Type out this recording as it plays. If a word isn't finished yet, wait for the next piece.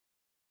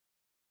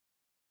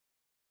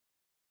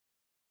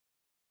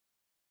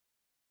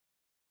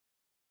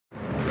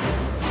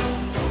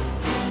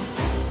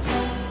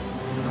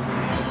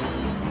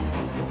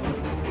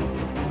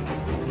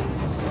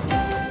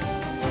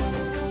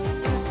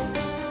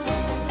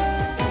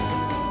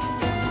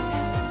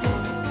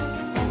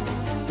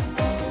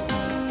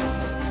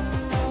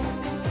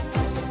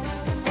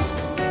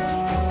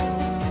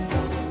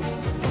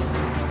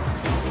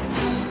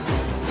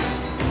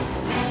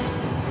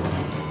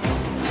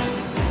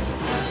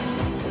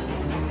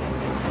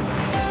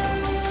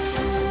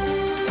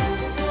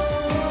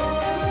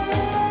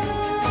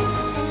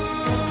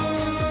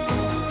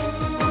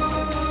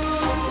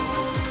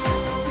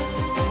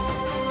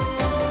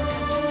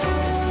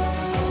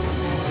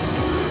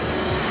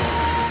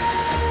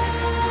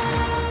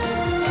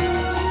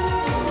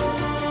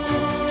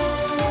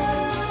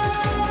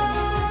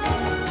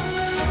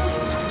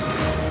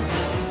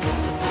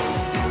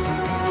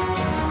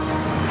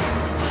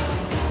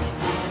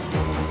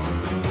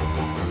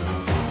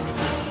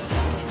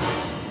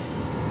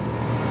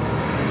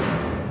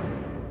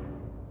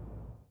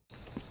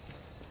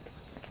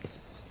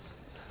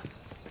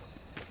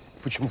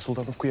почему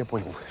Султановку я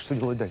понял. Что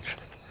делать дальше?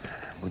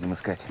 Будем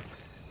искать.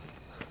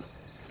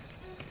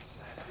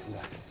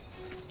 Да.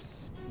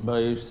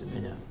 Боишься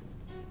меня?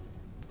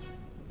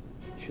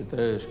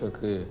 Считаешь,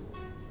 как и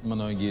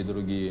многие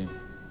другие,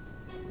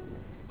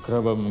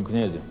 кровавым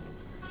князем?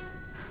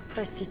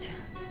 Простите.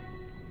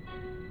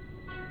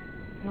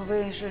 Но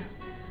вы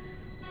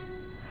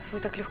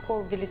так легко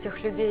убили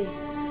тех людей.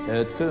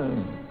 Это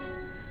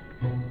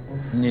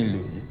не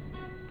люди.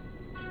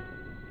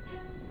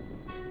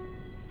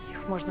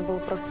 Их можно было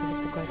просто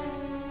запугать.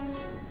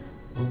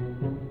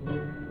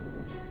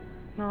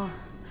 Но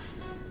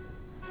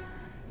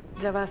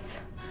для вас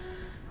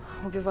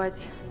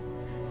убивать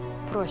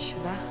проще,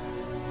 да?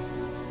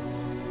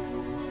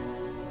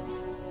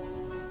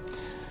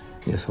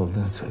 Я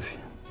солдат, Софья.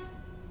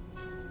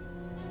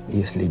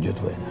 Если идет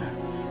война,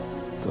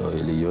 то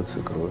и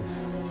льется кровь.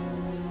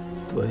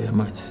 Твоя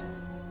мать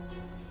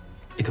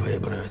и твои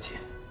братья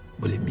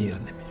были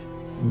мирными,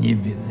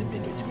 невинными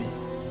людьми.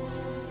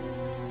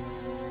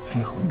 А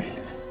их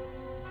убили.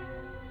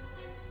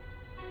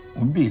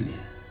 Убили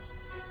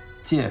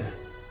те,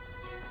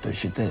 кто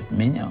считает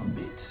меня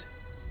убийцей.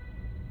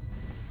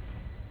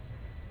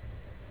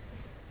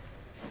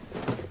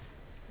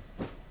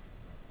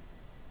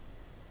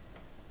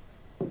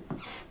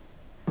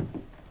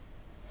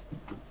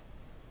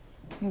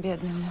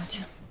 Бедный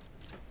Мотя.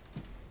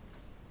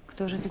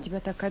 Кто же ты тебя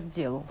так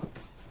отделал?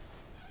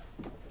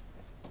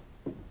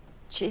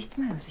 Честь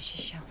мою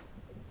защищал.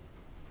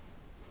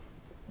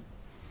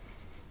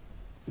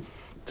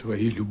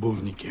 Твои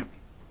любовники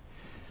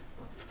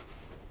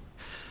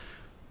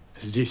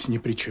здесь ни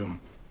при чем.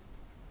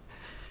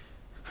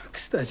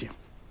 Кстати,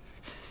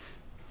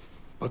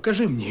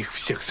 покажи мне их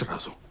всех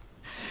сразу.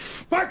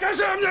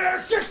 Покажи мне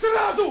их всех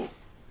сразу!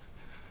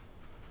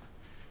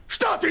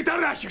 Что ты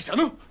таращишься,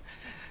 ну?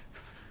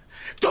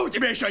 Кто у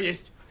тебя еще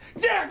есть?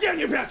 Где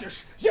не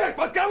прячешь? Здесь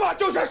под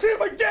кроватью за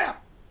шибой, где?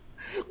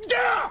 Где?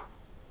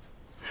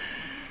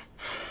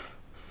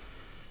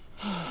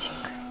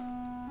 Мотенька.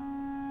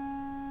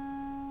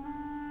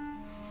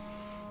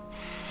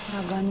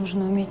 Рога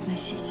нужно уметь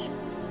носить.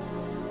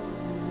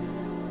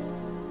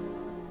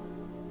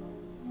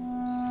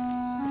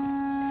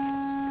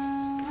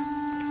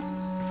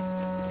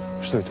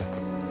 Что это?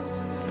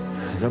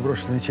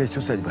 Заброшенная часть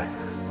усадьбы.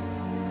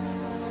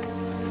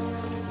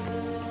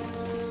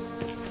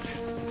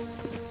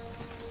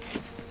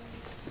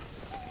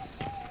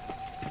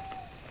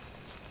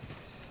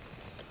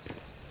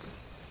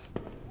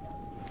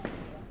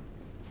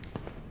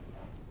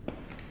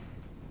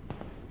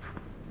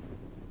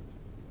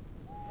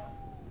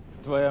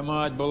 Твоя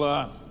мать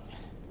была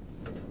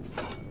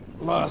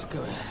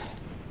ласковая,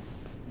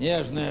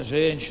 нежная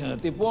женщина.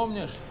 Ты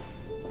помнишь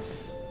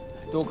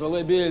ту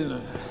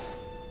колыбельную,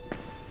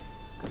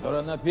 которую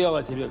она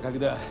пела тебе,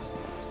 когда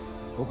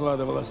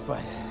укладывала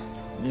спать?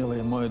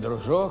 Милый мой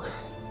дружок,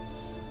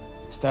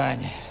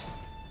 стань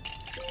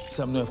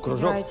со мной в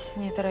кружок. Брать,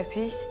 не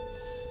торопись.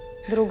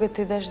 Друга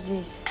ты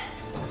дождись.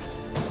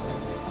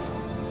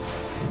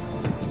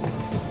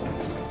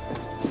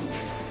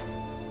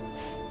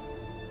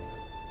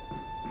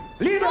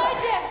 Лида!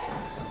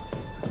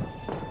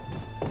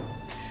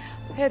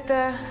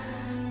 Это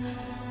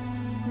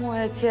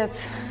мой отец,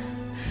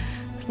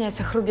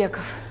 князь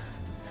Ахрубеков.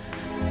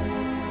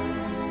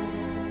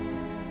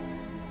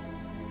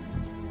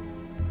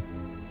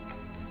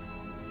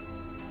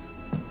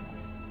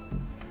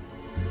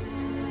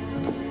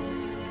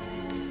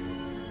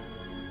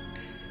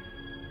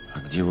 А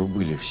где вы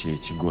были все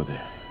эти годы,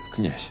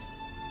 князь?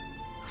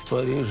 В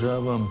Париже,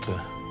 а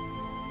вам-то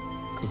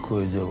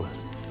какое дело?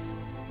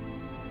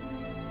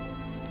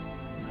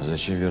 А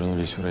зачем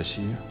вернулись в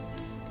Россию?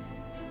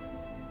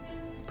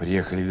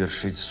 Приехали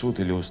вершить суд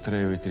или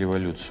устраивать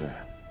революцию?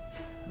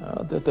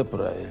 Вот это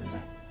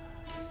правильно.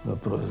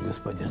 Вопрос,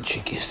 господин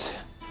чекист.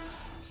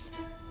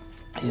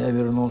 Я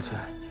вернулся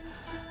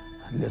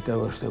для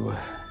того, чтобы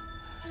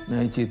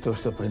найти то,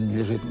 что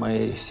принадлежит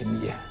моей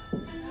семье.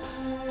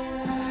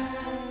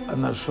 А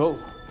нашел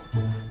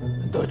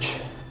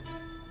дочь.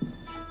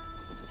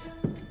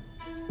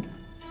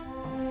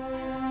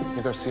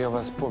 Мне кажется, я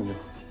вас помню.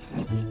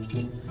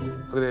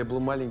 Когда я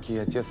был маленький,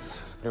 отец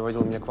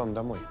приводил меня к вам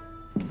домой.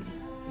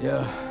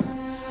 Я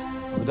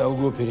в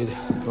долгу перед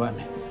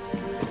вами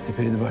и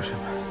перед вашим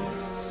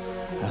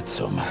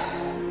отцом.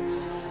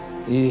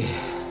 И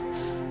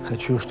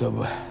хочу,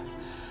 чтобы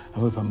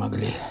вы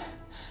помогли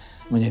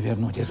мне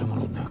вернуть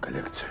изумрудную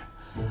коллекцию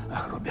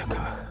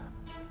Ахрубековых.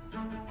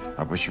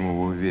 А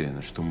почему вы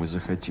уверены, что мы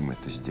захотим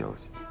это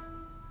сделать?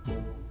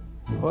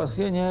 Вас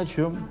я ни о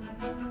чем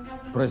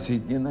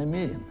просить не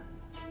намерен.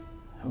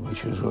 Вы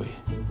чужой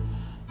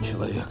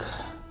человек.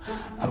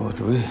 А вот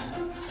вы,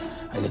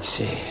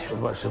 Алексей,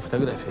 ваша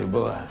фотография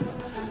была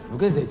в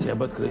газете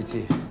об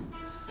открытии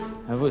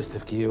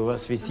выставки. И у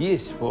вас ведь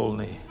есть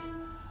полный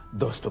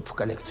доступ в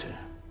коллекцию?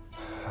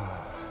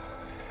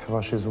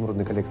 Вашей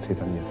изумрудной коллекции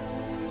там нет.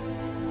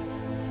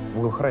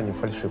 В Гохране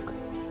фальшивка.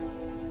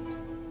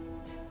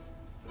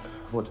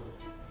 Вот.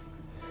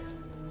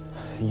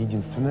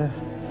 Единственное,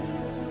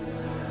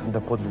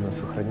 доподлинно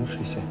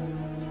сохранившаяся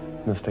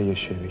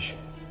настоящая вещь.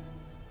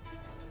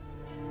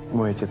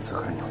 Мой отец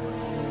сохранил.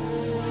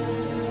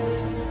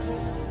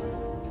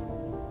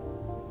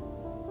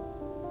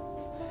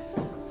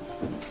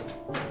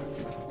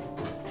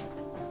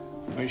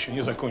 Мы еще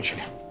не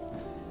закончили.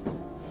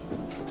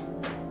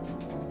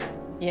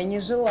 Я не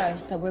желаю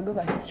с тобой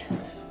говорить.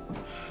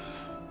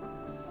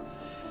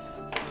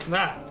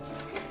 На!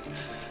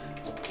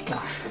 На!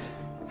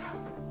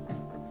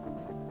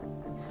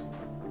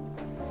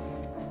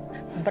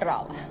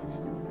 Браво.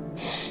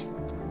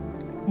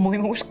 Мой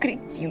муж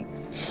кретин.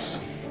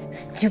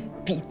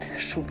 Стюпид,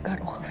 шут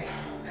гороховый.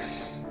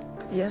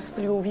 Я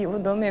сплю в его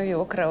доме, в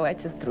его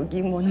кровати с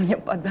другим. Он мне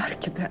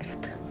подарки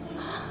дарит.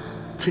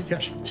 Я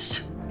же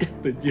все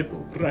это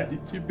делал ради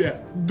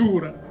тебя.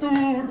 Дура!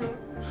 Дура!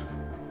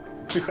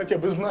 Ты хотя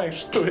бы знаешь,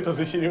 что это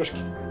за сережки?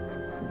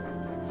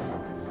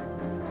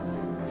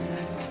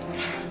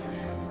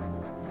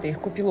 Ты их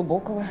купил у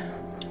Бокова.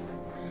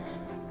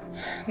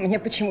 Мне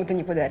почему-то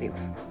не подарил.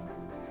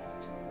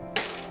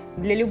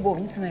 Для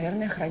любовницы,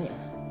 наверное, хранил.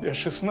 Я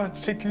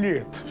 16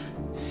 лет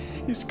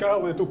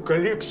искал эту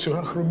коллекцию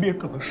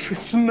Ахрубекова.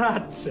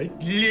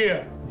 16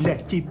 лет для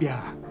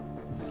тебя.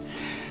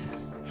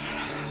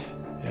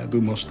 Я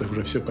думал, что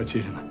уже все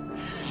потеряно.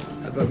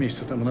 А 2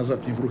 месяца тому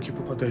назад мне в руки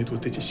попадают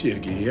вот эти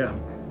серьги. И я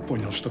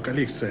понял, что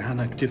коллекция,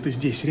 она где-то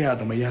здесь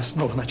рядом, и я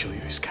снова начал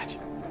ее искать.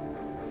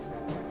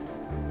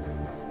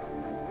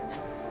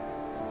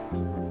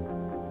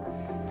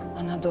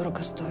 Она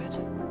дорого стоит.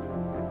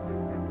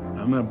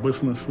 Она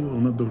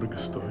баснословно дорого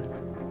стоит.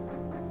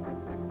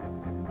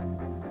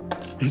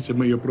 Если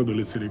бы ее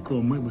продали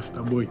целиком, мы бы с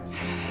тобой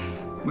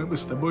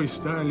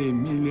стали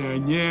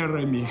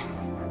миллионерами.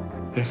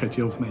 Я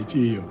хотел найти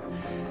ее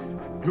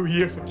и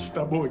уехать с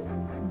тобой,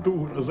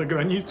 дура, за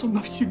границу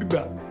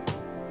навсегда.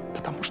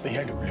 Потому что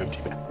я люблю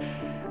тебя.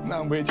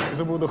 Нам бы этих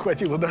изумрудов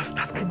хватило до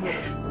остатка дня.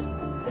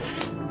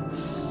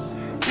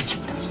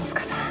 Почему ты мне не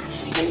сказала?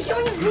 Я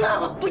ничего не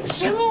знала.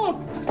 Почему?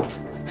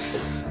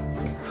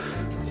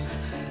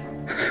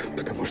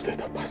 Потому что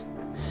это опасно.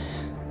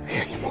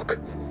 Я не мог.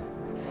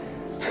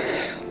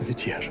 Но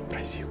ведь я же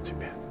просил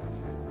тебя.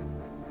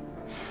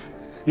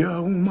 Я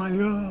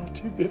умолял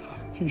тебя.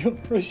 Я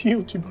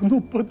просил тебя, ну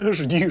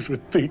подожди же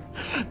ты.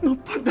 Ну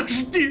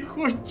подожди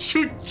хоть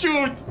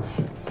чуть-чуть.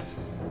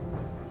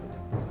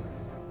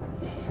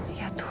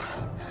 Я дура.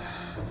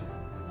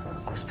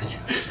 Господи.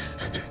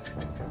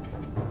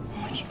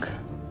 Мотенька.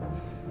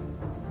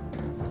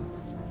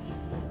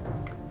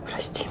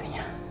 Прости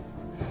меня.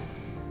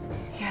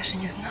 Я же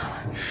не знала.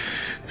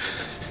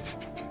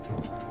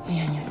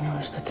 Я не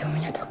знала, что ты у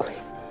меня такой.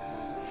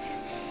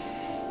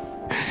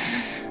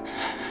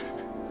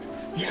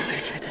 Я люблю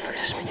тебя, ты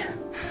слышишь меня?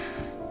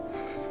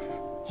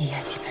 Я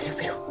тебя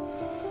люблю.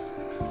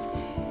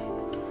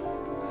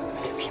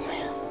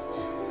 Любимая.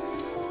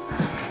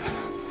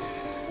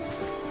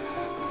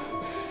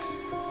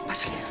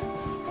 Пошли.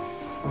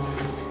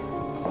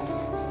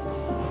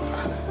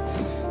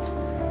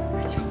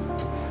 Пойдем.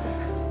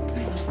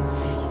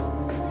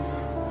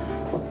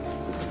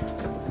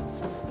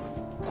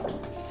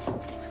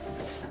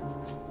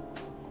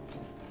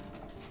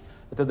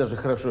 Это даже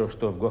хорошо,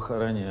 что в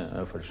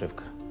Гуахаране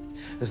фальшивка.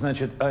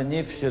 Значит,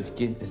 они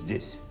все-таки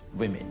здесь,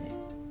 в имении.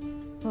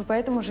 Вы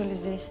поэтому жили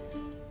здесь?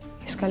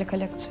 Искали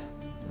коллекцию?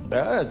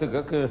 Да, это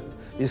как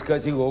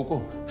искать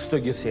иголку в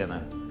стоге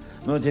сена.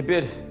 Но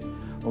теперь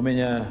у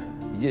меня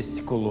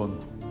есть кулон,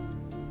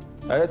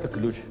 а это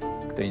ключ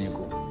к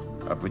тайнику.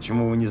 А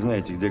почему вы не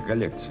знаете, где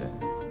коллекция?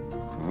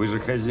 Вы же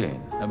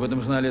хозяин. Об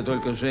этом знали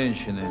только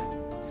женщины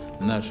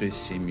нашей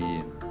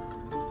семьи.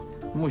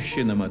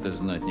 Мужчинам это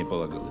знать не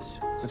полагалось.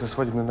 Это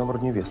свадебный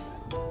набор невесты.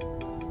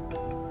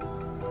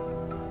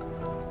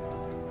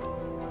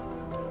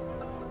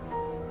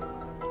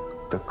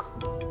 Так,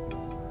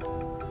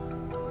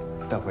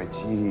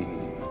 давайте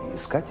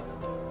искать.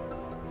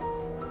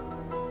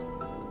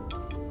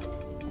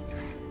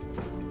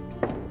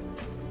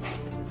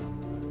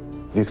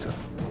 Виктор.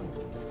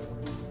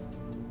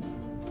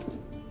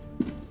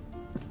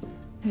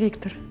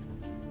 Виктор,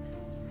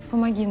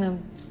 помоги нам.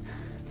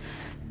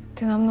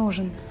 Ты нам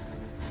нужен.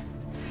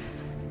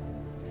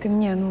 Ты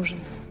мне нужен.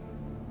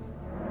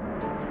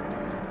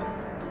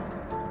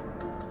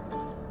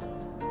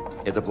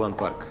 Это план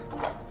парка.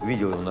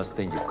 Видел его на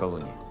стенде в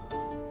колонии.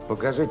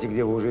 Покажите,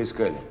 где вы уже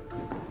искали.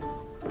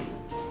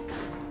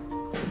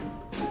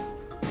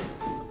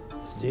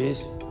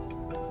 Здесь,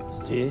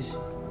 здесь,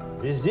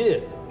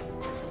 везде.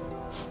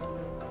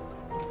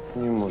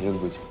 Не может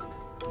быть.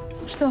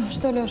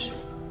 Что, Лёш?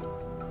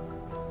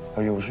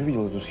 А я уже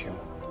видел эту схему.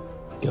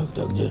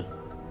 Когда, где?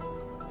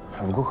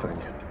 В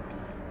Гухране.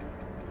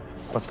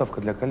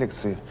 Подставка для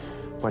коллекции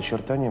по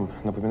очертаниям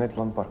напоминает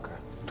план парка.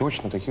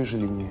 Точно такие же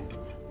линии.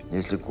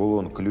 Если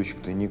кулон ключ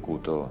к тайнику,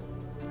 то…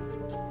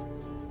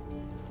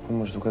 Он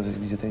может указать,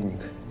 где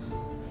тайник.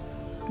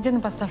 Где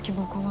на подставке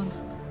был кулон?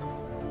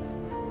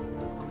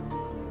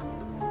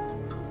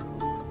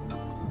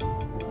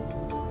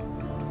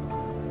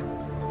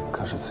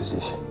 Кажется,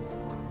 здесь.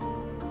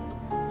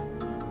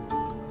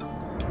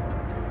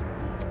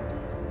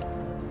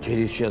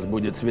 Через час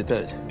будет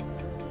светать.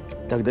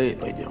 Тогда и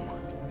пойдем.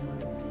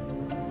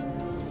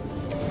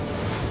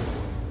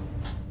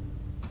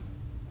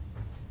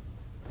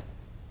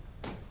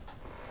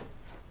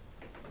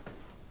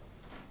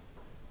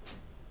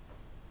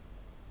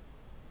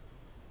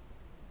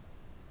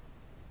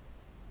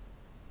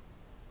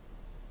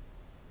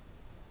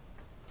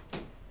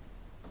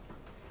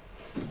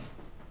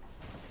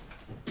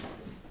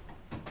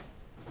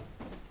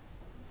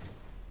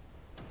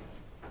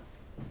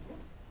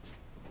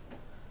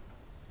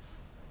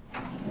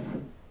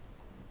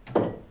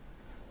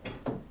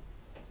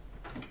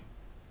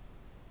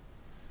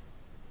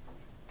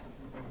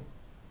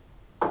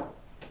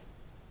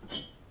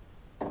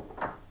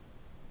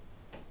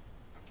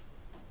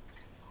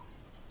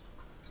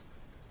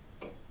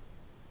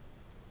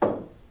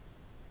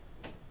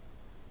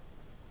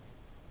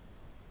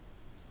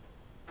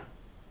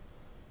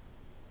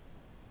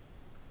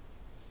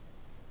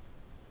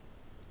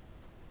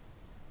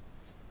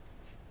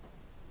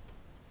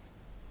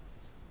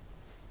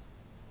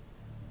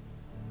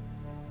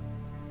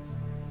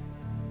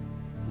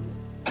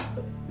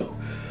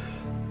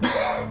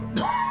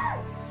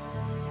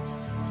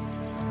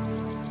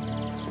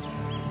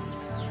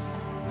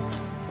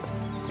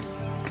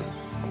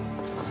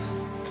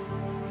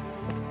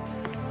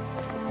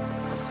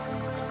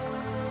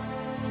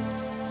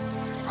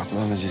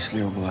 Плана здесь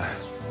слева была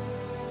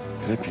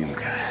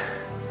тропинка.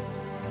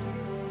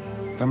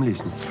 Там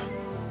лестница.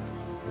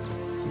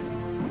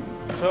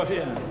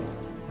 Софья!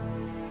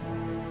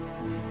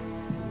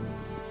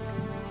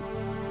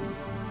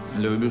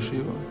 Любишь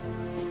его?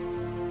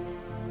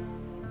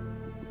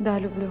 Да,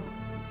 люблю.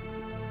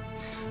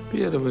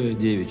 Первое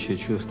девичье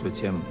чувство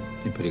тем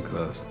и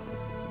прекрасно.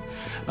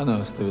 Оно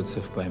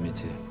остается в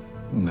памяти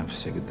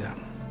навсегда.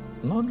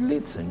 Но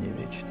длится не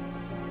вечно.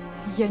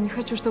 Я не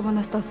хочу, чтобы он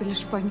остался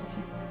лишь в памяти.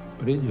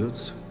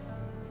 Придется.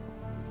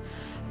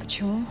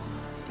 Почему?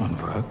 Он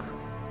враг.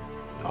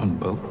 Он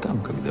был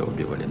там, когда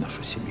убивали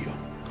нашу семью.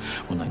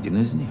 Он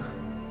один из них.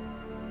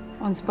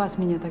 Он спас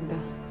меня тогда.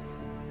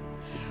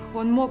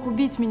 Он мог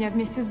убить меня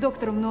вместе с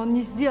доктором, но он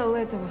не сделал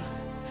этого.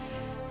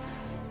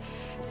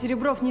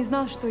 Серебров не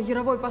знал, что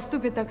Яровой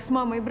поступит так с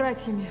мамой и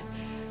братьями.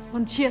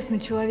 Он честный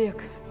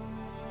человек.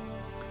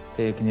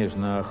 Ты,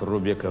 княжна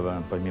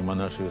Хрубекова, помимо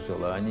наших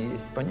желаний,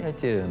 есть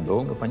понятие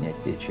долга,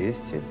 понятие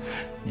чести.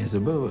 Не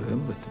забывай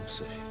об этом,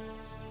 Софья.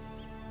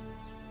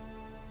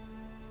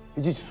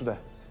 Идите сюда.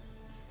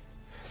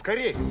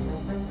 Скорей!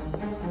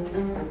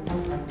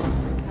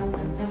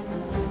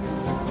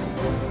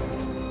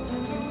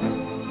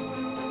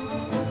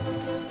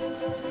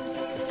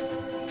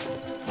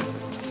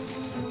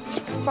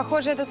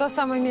 Похоже, это то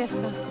самое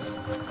место.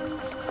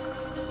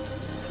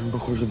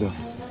 Похоже, да.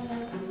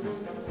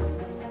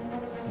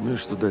 Ну и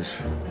что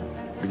дальше?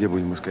 Где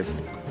будем искать?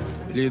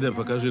 Лида,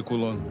 покажи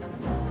кулон.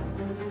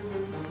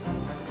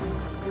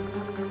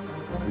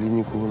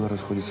 Линии кулона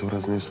расходятся в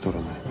разные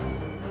стороны.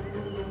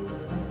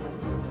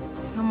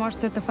 А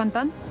может, это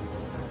фонтан?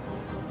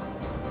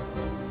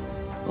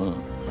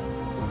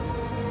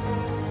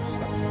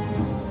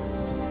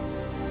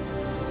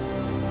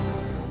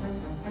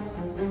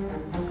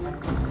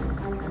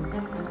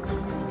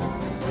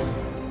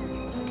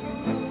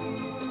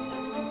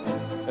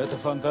 Это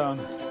фонтан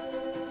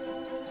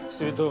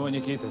Святого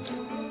Никиты.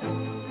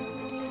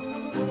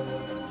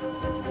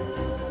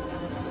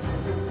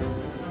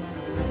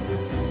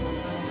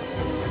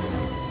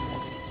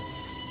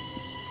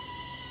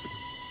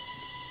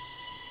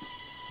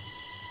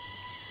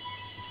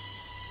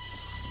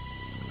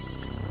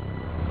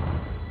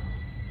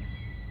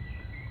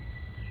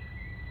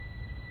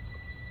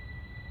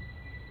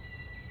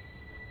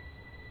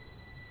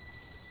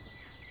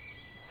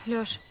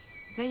 Лёш,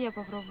 дай я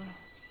попробую.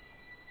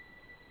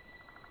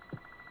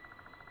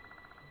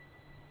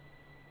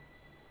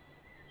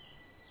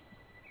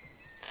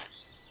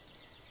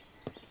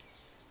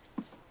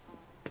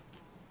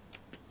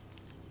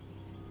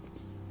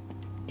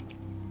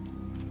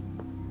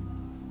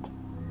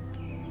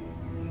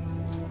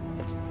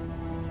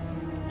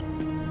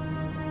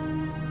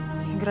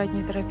 Играть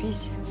не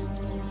торопись,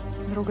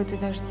 друга ты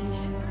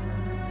дождись.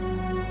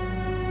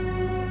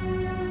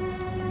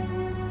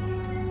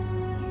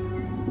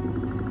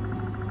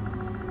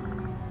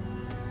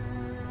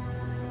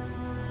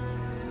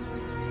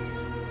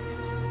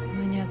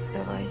 Ну не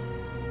отставай,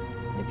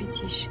 до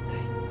 5 считай.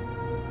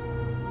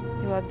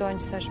 И ладонь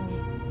сожми.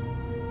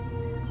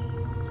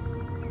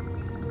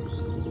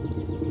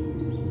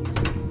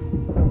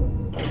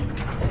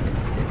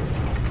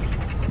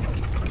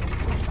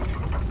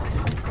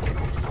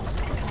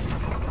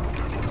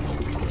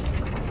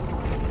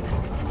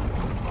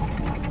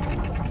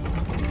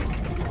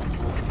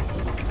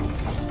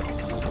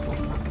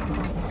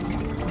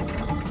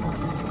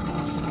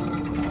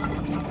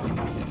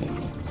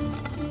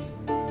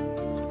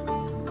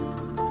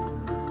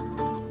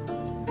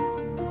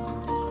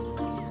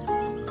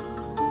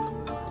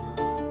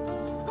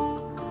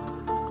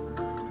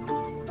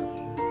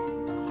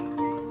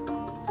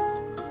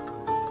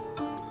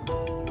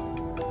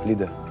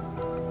 Лида,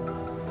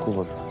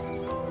 кулон.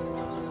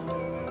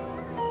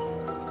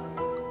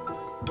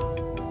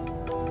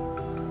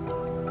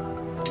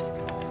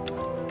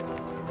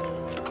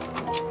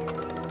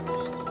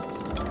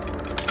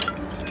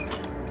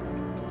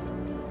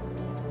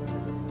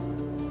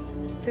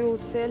 ты у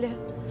цели.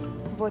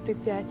 Вот и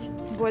 5.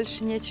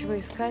 Больше нечего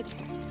искать.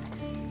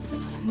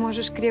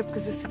 Можешь крепко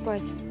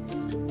засыпать.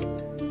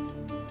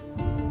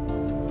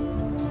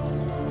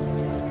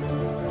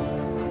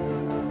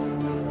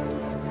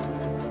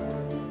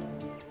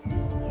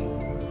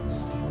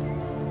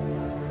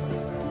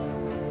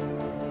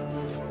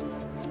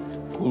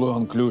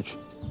 Кулон, ключ.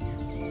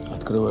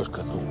 Открывай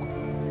шкатулку.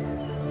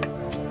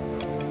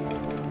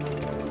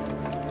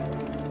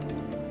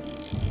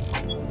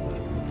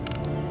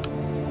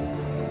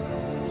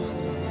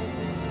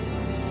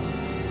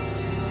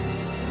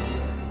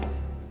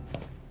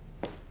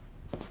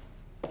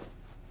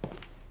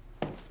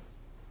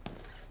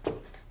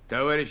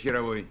 Товарищ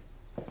Яровой.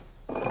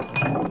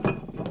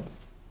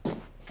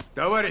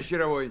 Товарищ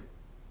Яровой.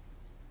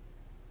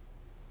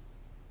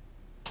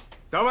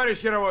 Товарищ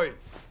Яровой.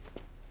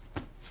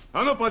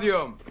 А ну,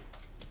 подъем!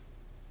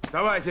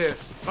 Вставайте!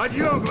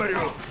 Подъем, говорю!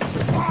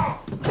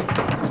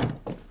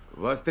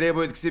 Вас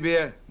требует к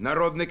себе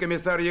народный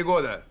комиссар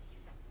Егода.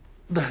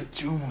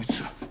 Дайте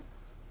умыться.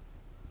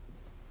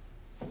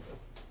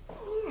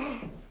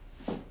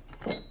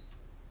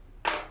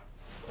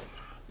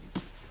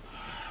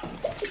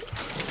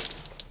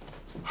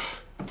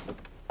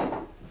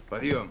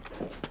 Подъем!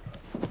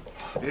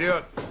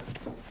 Вперед!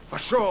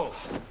 Пошел!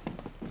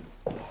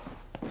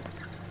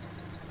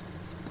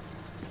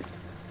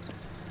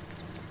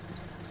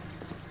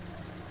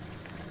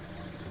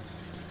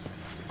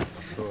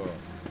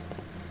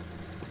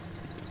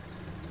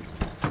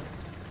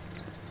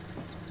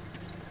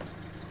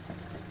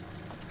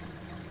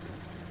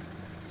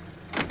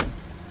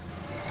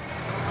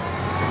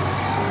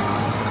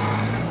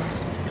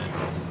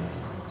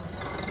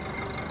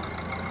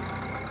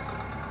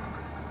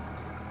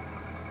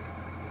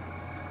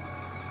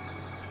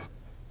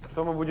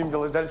 Что мы будем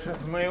делать дальше?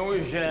 Мы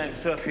уезжаем,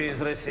 Софья, из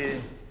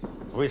России.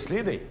 Вы с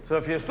Лидой?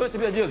 Софья, что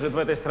тебя держит в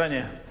этой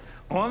стране?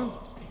 Он?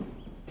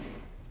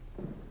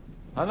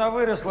 Она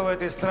выросла в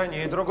этой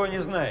стране и другой не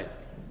знает.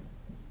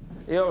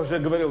 Я уже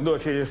говорил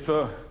дочери,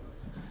 что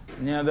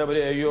не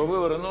одобряю ее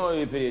выбор, но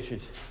и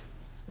перечить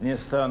не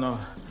стану.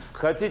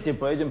 Хотите,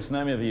 поедем с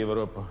нами в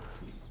Европу?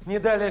 Не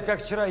далее,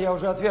 как вчера, я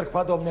уже отверг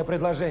подобное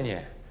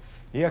предложение.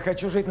 Я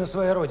хочу жить на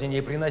своей родине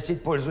и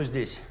приносить пользу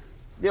здесь.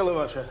 Дело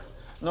ваше.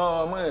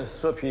 Но мы с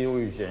Софьей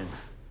уезжаем.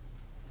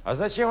 А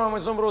зачем вам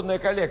изумрудная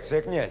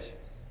коллекция, князь?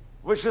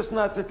 Вы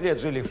 16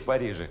 лет жили в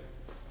Париже.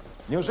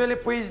 Неужели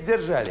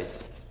поиздержались?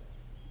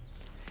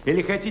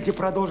 Или хотите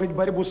продолжить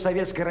борьбу с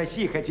Советской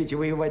Россией, хотите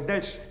воевать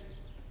дальше?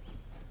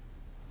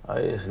 А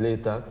если и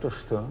так, то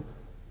что?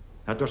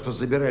 А то, что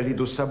забирая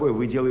Лиду с собой,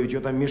 вы делаете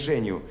ее там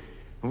мишенью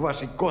в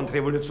вашей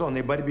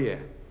контрреволюционной борьбе.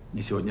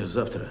 Не сегодня,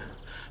 завтра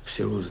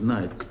все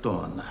узнают,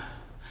 кто она.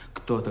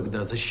 Кто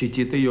тогда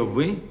защитит ее?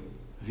 Вы?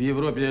 В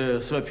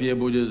Европе Софья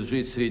будет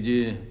жить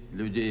среди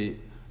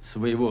людей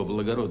своего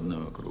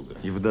благородного круга.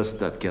 И в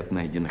достатке от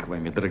найденных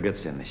вами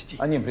драгоценностей.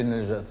 Они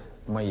принадлежат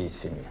моей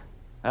семье.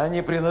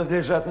 Они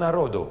принадлежат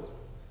народу.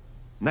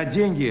 На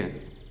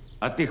деньги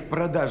от их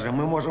продажи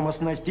мы можем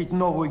оснастить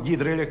новую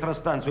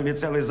гидроэлектростанцию или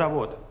целый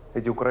завод.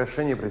 Эти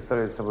украшения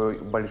представляют собой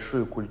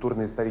большую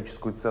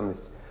культурно-историческую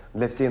ценность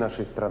для всей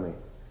нашей страны.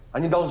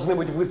 Они должны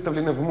быть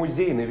выставлены в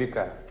музее на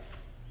века.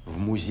 В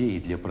музее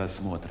для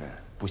просмотра.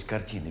 Пусть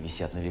картины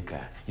висят на века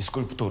и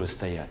скульптуры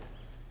стоят.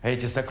 А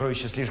эти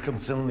сокровища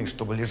слишком ценны,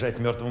 чтобы лежать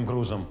мертвым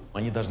грузом.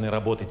 Они должны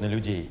работать на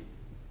людей.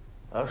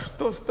 А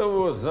что с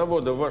того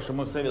завода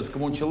вашему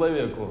советскому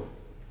человеку?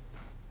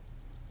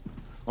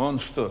 Он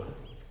что,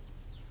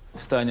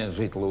 станет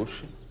жить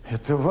лучше?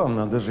 Это вам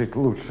надо жить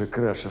лучше,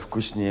 краше,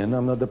 вкуснее.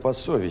 Нам надо по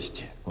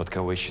совести. Вот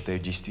кого я считаю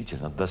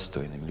действительно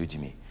достойными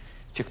людьми.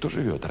 Те, кто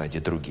живет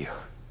ради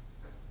других.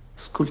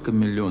 Сколько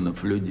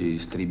миллионов людей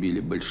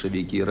истребили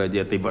большевики ради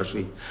этой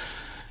вашей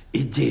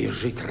идеи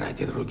жить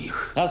ради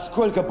других? А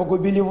сколько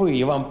погубили вы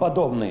и вам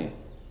подобные?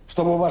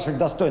 Чтобы у ваших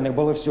достойных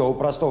было все, у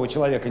простого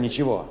человека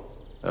ничего.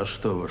 А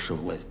что ваша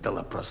власть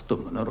дала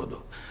простому народу?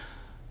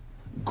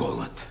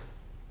 Голод,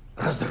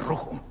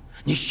 разруху,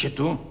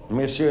 нищету?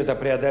 Мы все это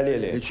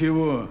преодолели. Для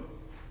чего?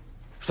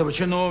 Чтобы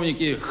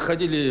чиновники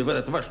ходили в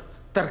этот ваш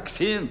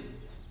Торгсин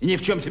и ни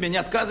в чем себе не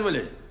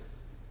отказывали?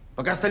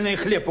 Пока остальные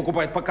хлеб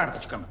покупают по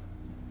карточкам.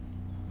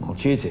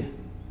 Молчите.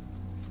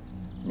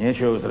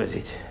 Нечего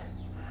возразить.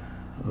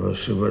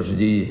 Ваши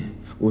вожди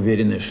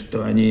уверены,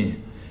 что они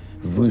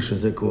выше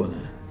закона.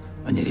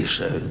 Они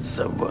решают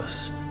за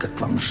вас, как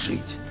вам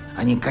жить.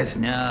 Они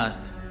казнят.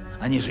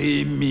 Они же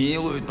и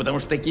милуют, потому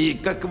что такие,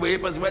 как вы,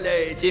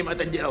 позволяете им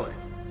это делать.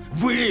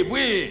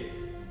 Вы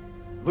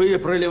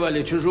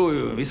проливали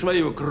чужую и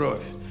свою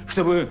кровь,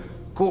 чтобы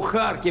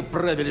кухарки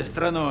правили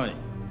страной.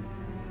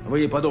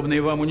 Вы,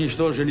 подобные вам,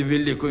 уничтожили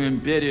великую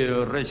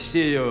империю,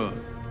 Россию,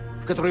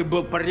 в которой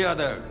был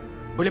порядок,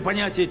 были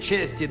понятия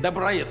чести,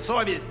 добра и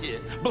совести,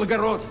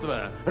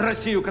 благородства,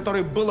 Россию, у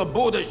которой было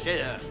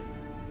будущее.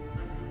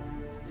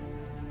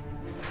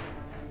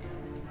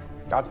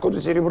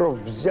 Откуда Серебров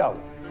взял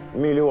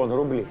 1 000 000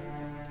 рублей?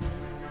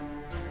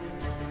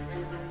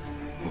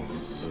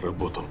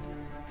 Заработал.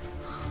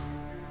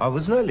 А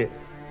вы знали,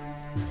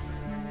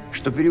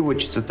 что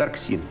переводчица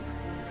Торгсин,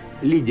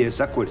 Лидия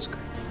Сокольская,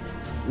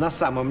 на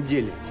самом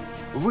деле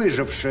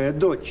выжившая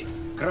дочь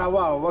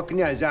кровавого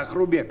князя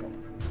Ахрубекова?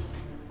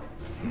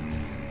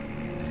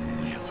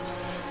 Нет.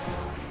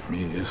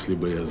 Если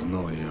бы я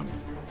знал,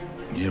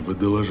 я бы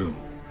доложил.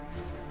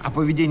 А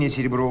поведение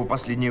Сереброва в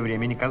последнее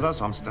время не казалось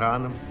вам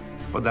странным,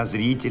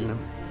 подозрительным?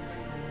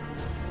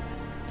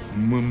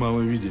 Мы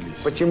мало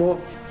виделись. Почему?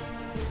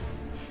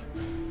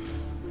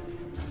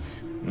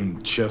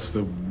 Он часто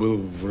был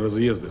в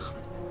разъездах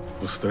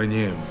по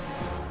стране,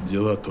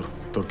 дела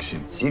Торгсин.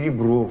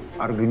 Серебров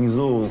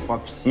организовывал по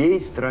всей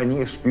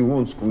стране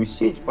шпионскую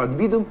сеть под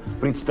видом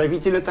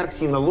представителя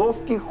Торгсина.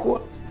 Ловкий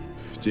ход.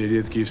 В те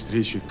редкие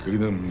встречи,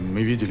 когда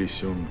мы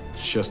виделись, он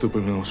часто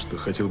упоминал, что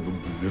хотел бы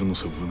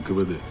вернуться в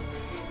НКВД.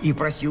 И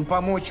просил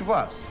помочь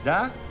вас,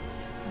 да?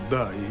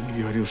 Да,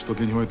 и говорил, что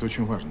для него это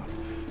очень важно.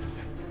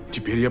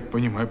 Теперь я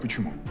понимаю,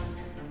 почему.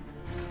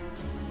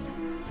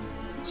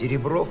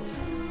 Серебров,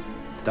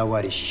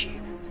 товарищи,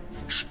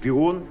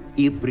 шпион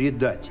и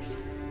предатель.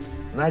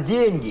 На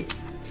деньги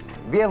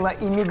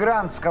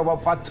белоиммигрантского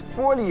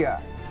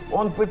подполья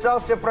он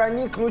пытался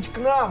проникнуть к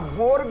нам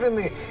в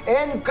органы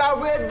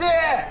НКВД.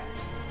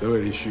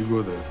 Товарищи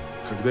года,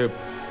 когда я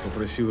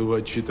попросил его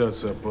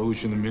отчитаться о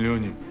полученном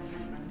миллионе,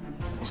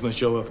 он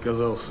сначала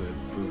отказался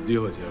это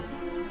сделать,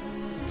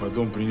 а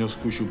потом принес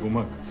кучу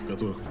бумаг, в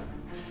которых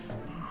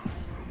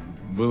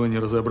было не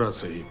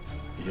разобраться, и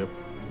я,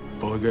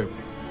 полагаю,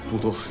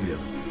 путал след.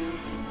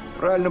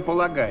 Правильно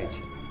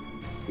полагаете.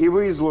 И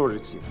вы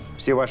изложите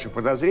все ваши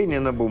подозрения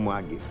на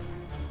бумаге.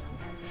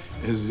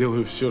 Я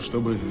сделаю все,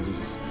 чтобы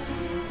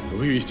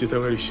вывести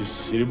товарища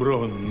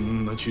Сереброва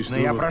на чистую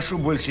Но я воду. прошу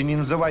больше не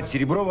называть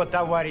Сереброва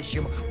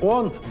товарищем.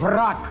 Он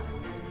враг.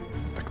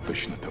 Так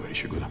точно,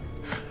 товарищи года.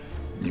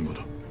 Не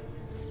буду.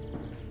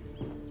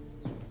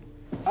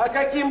 А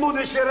каким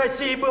будущее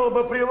России было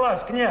бы при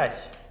вас,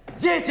 князь?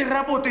 Дети,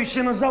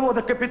 работающие на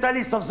заводах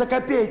капиталистов за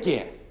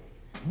копейки.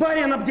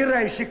 Барин,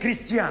 обдирающий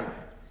крестьян.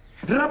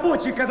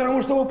 Рабочий,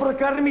 которому, чтобы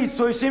прокормить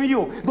свою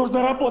семью,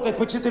 нужно работать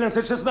по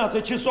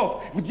 14-16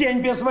 часов в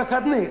день без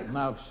выходных.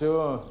 На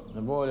все,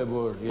 на воля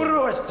Божья.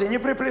 Бросьте, не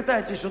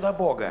приплетайте сюда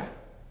Бога.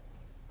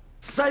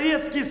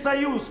 Советский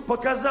Союз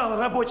показал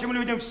рабочим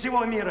людям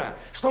всего мира,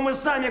 что мы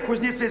сами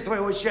кузнецы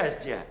своего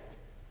счастья.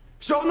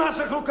 Все в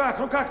наших руках,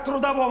 в руках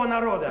трудового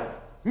народа.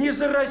 Не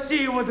за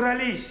Россию вы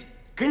дрались,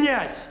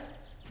 князь,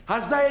 а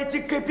за эти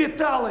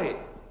капиталы,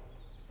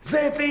 за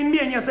это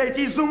имение, за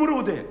эти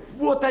изумруды.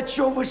 Вот о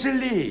чем вы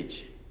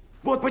жалеете.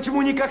 Вот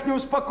почему никак не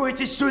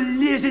успокоитесь, все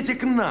лезете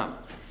к нам.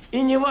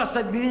 И не вас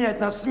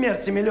обвинять нас в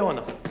смерти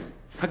миллионов.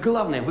 А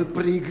главное, вы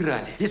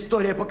проиграли.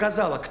 История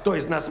показала, кто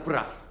из нас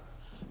прав.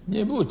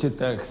 Не будьте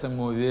так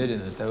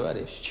самоуверенны,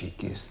 товарищ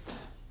чекист.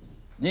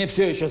 Не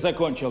все еще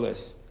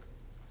закончилось.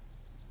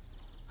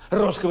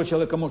 Русского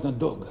человека можно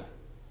долго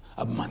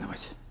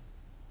обманывать.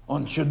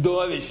 Он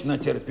чудовищно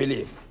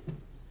терпелив.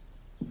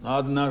 Но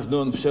однажды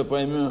он все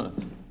поймет.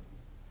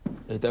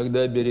 И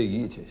тогда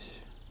берегитесь.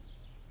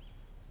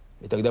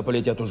 И тогда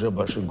полетят уже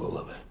ваши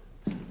головы.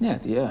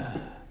 Нет, я,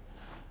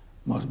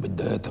 может быть,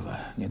 до этого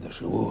не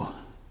доживу.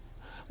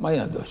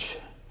 Моя дочь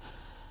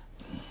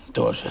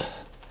тоже.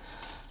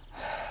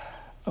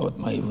 А вот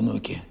мои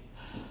внуки,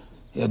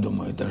 я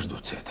думаю,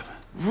 дождутся этого.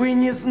 Вы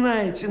не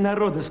знаете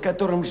народа, с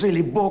которым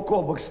жили бок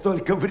о бок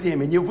столько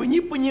времени. Вы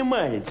не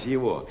понимаете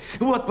его.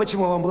 Вот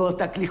почему вам было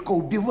так легко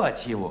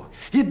убивать его.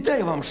 И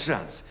дай вам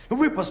шанс.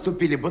 Вы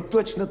поступили бы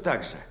точно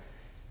так же.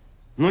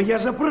 Но я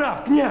же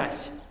прав,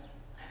 князь.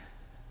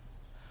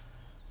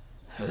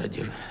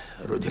 Ради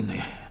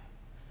Родины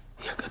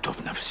я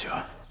готов на все.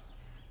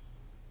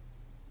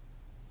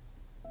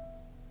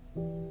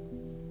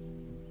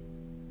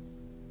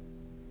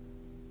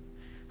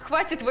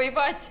 Хватит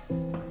воевать!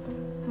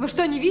 Вы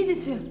что, не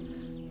видите?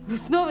 Вы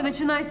снова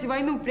начинаете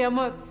войну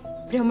прямо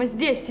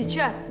здесь,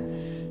 сейчас.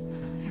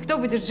 Кто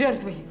будет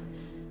жертвой?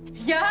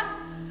 Я?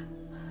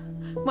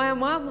 Моя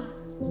мама?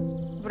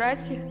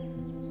 Братья?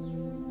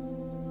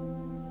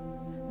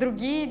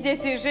 Другие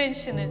дети и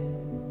женщины?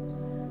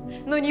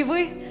 Но не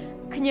вы,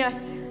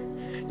 князь,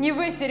 не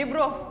вы,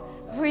 Серебров.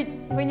 Вы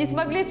не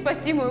смогли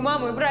спасти мою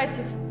маму и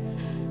братьев.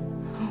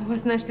 У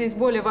вас нашлись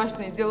более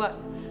важные дела.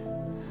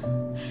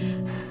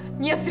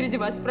 Нет среди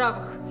вас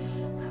правых.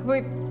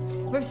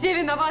 Вы все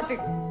виноваты,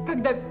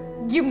 когда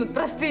гибнут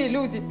простые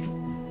люди.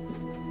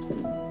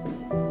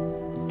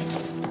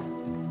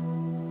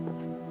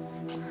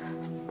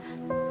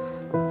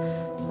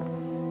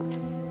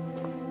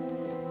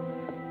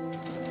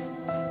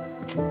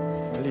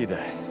 Лида.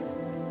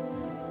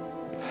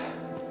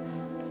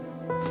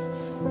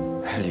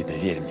 Лида,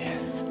 верь мне.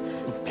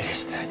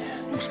 Перестань.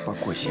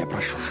 Успокойся, я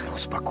прошу тебя,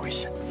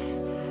 успокойся.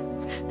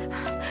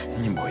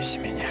 Не бойся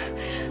меня.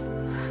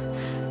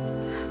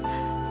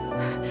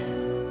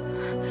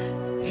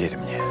 Верь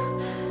мне.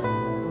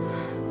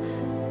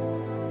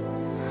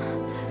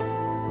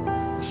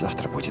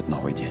 Завтра будет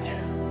новый день.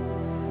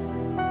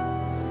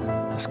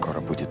 А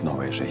скоро будет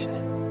новая жизнь.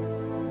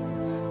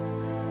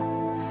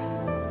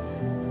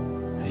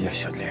 Я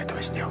все для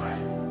этого сделаю.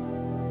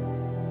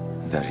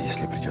 Даже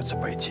если придется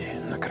пойти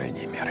на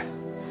крайние меры.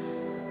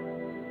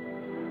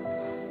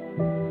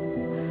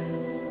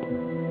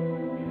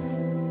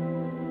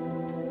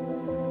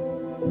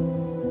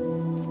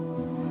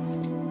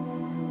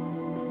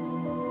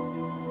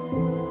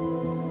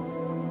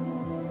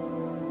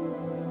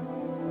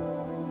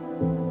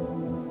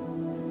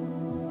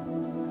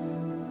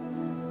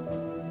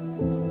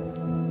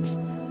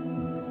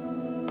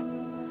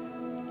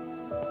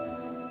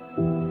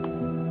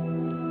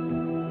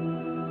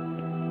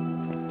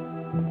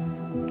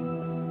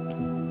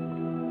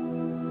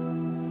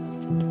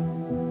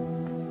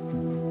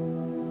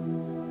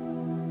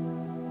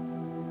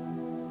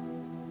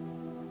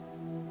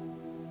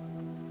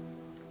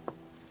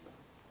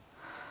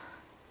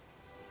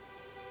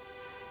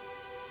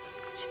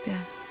 Тебя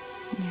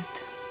нет.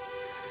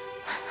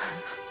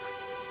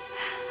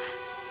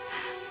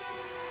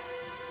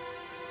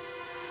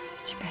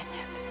 Тебя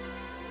нет.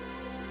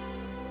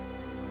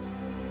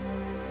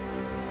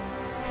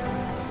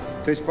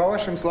 То есть, по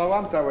вашим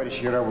словам, товарищ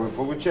Яровой,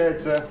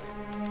 получается,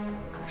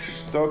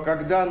 что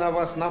когда на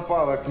вас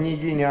напала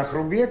княгиня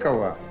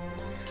Ахрубекова,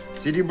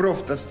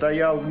 Серебров-то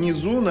стоял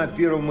внизу, на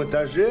первом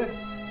этаже,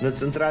 на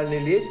центральной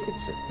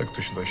лестнице? Так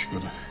точно, товарищ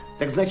Года.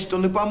 Так значит,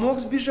 он и помог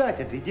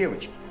сбежать этой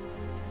девочке,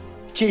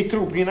 чей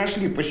труп не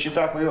нашли,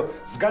 посчитав ее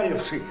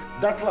сгоревшей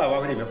дотла во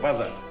время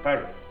пожара.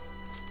 Да,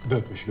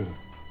 товарищ Года.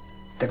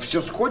 Так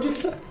все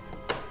сходится?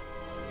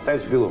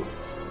 Товарищ Белов,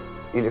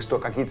 или что,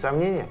 какие-то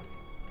сомнения?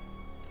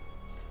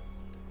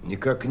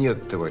 Никак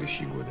нет,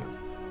 товарищ Года.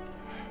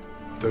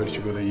 Товарищ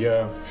Года,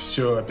 я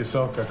все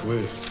описал, как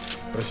вы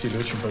просили,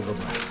 очень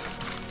подробно.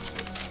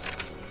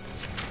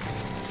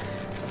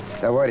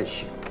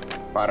 Товарищи,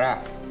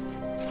 пора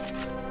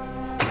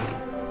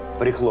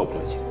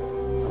прихлопнуть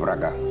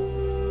врага.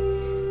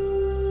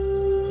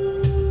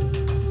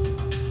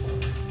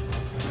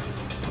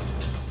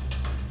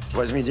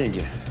 Возьми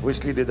деньги. Вы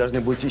с Лидой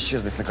должны будете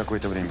исчезнуть на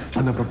какое-то время.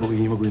 Она пропала, я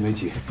не могу ее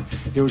найти.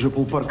 Я уже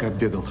полпарка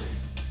оббегал.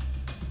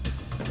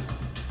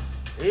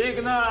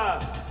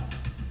 Игнат!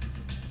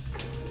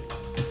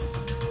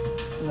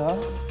 Да?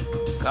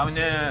 Ко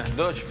мне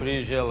дочь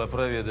приезжала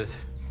проведать.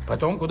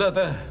 Потом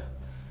куда-то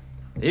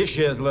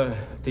исчезла.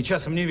 Ты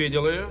часом не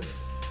видел ее?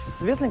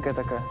 Светленькая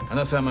такая?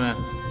 Она самая.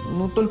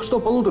 Ну, только что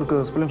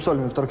полуторка с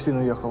полимсольными в Торгсин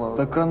уехала.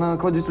 Так она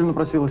к водителю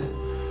напросилась.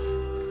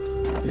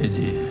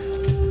 Иди.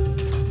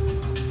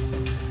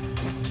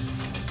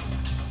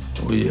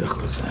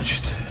 Уехала,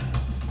 значит.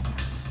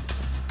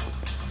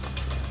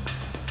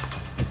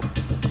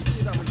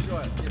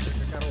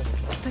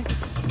 Стой.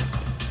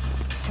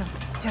 Все,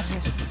 держи.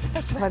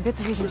 Спасибо. В обед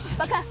увидимся.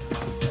 Пока.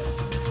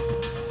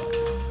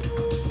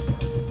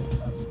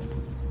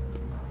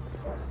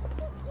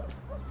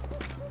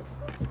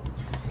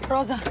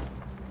 Роза.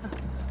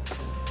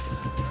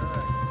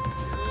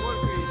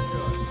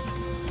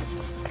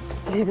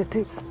 Лида,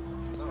 ты…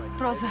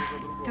 Роза,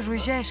 ты же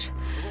уезжаешь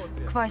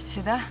к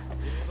Васе, да?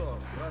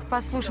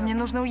 Послушай, мне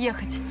нужно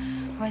уехать.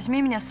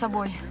 Возьми меня с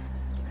собой.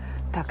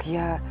 Так,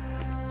 я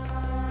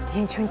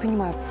ничего не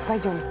понимаю.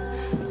 Пойдем.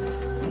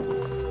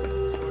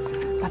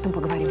 Потом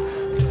поговорим.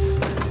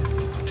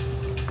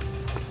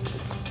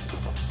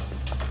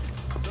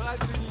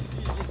 Дальше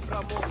неси, здесь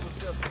промокнут,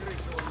 сейчас с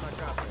крыши вон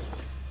накапает.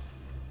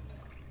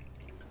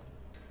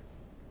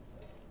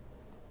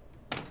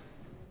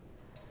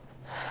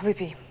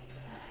 Выпей.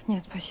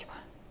 Нет, спасибо.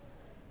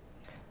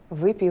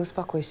 Выпей и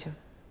успокойся.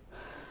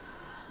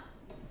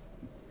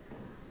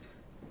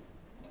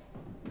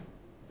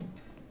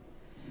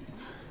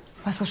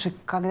 Послушай,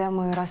 когда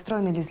мы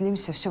расстроены или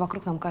злимся, все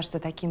вокруг нам кажется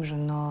таким же,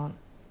 но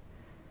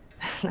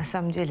на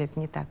самом деле это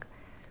не так.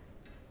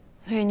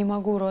 Я не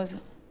могу, Роза.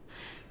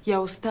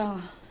 Я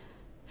устала.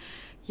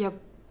 Я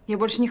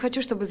больше не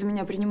хочу, чтобы за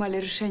меня принимали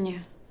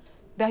решения.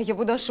 Да, я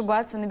буду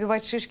ошибаться,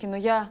 набивать шишки, но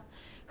я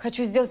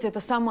хочу сделать это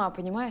сама,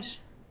 понимаешь?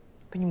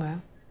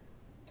 Понимаю.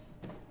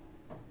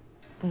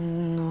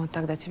 Но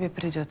тогда тебе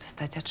придется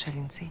стать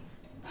отшельницей.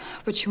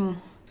 Почему?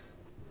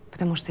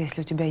 Потому что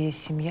если у тебя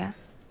есть семья,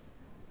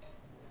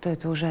 то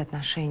это уже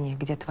отношение,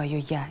 где твое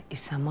 «я» и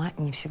 «сама»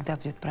 не всегда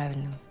будет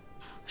правильным.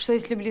 Что,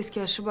 если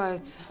близкие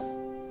ошибаются?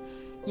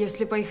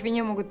 Если по их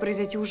вине могут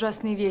произойти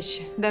ужасные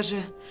вещи,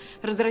 даже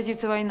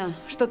разразится война,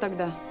 что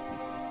тогда?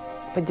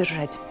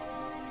 Поддержать.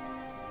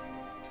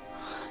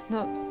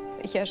 Но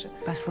я же…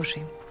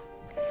 Послушай,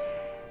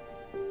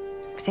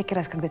 всякий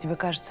раз, когда тебе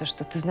кажется,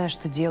 что ты знаешь,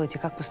 что делать и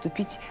как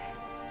поступить,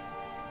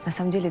 на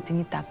самом деле это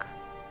не так.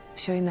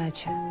 Все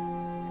иначе.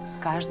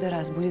 Каждый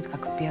раз будет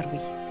как в первый.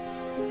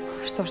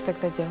 Что ж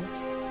тогда делать?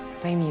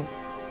 Пойми,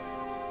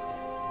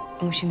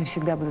 мужчины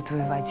всегда будут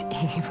воевать,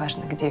 и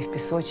неважно где, в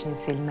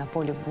песочнице или на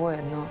поле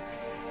боя, но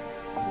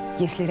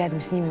если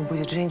рядом с ними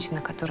будет женщина,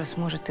 которая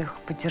сможет их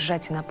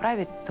поддержать и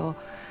направить, то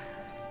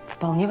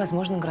вполне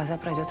возможно, гроза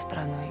пройдет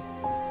стороной.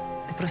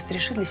 Ты просто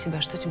реши для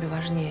себя, что тебе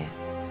важнее.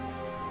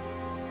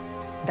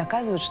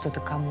 Доказывать что-то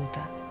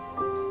кому-то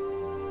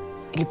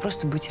или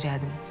просто быть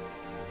рядом.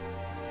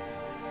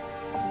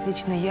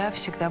 Лично я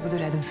всегда буду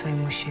рядом с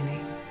своим мужчиной.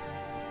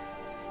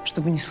 Что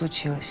бы ни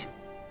случилось,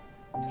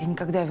 я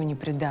никогда его не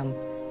предам,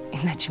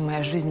 Иначе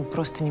моя жизнь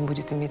просто не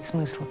будет иметь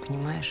смысла,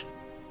 понимаешь?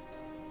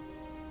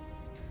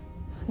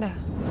 Да.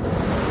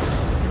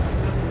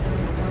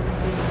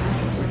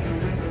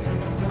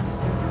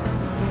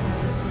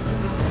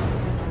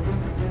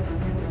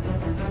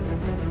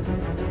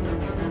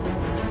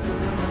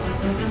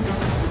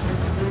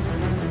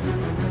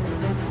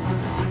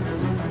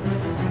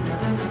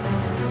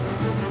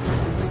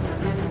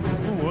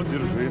 Ну вот,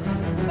 держи.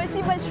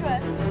 Спасибо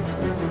большое.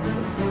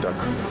 Так.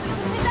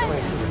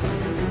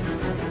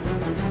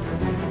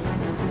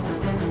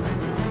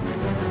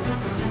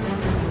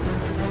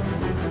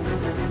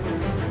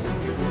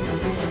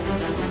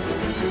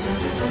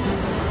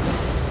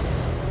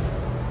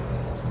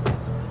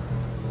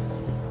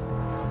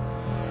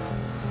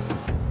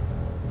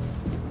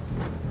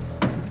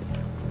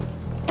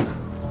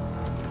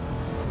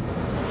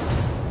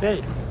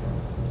 Эй!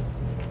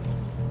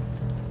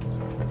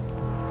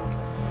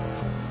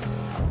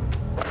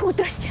 Фу,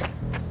 здрасте.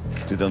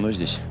 Ты давно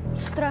здесь?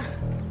 С утра.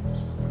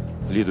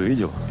 Лиду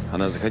видел?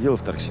 Она заходила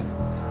в Торгсин?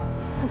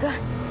 Ага.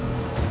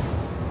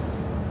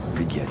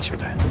 Беги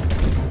отсюда.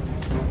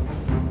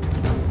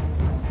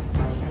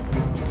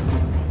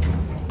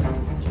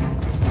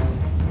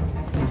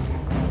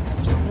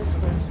 Что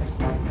происходит?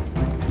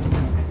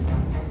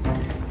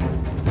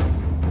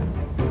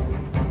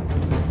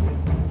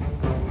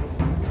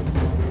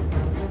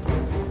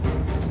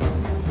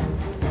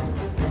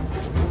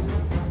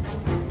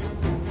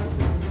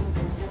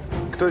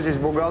 Кто здесь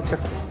бухгалтер?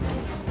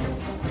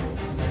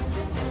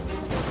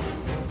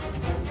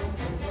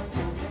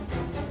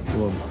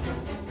 Ладно.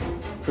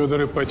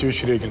 Федор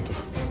Ипатьевич Регентов.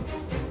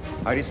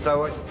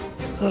 Арестовать.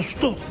 За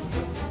что?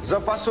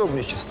 За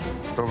пособничество.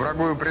 По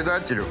врагу и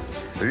предателю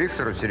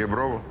Виктору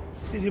Сереброву.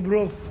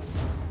 Серебров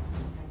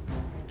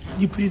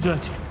не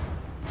предатель.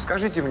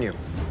 Скажите мне,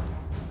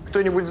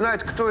 кто-нибудь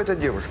знает, кто эта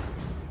девушка?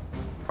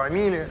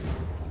 Фамилия?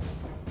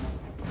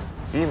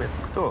 Имя?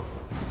 Кто?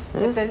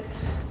 Это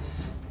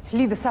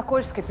Лида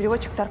Сокольская,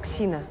 переводчик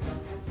Торгсина.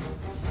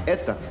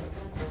 Это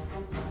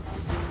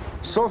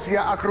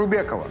Софья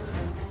Ахрубекова,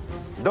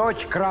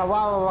 дочь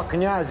кровавого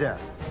князя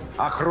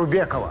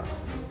Ахрубекова.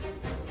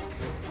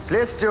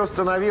 Следствие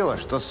установило,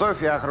 что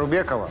Софья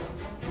Ахрубекова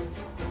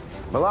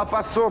была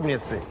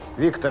пособницей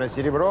Виктора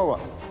Сереброва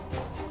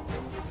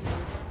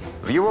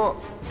в его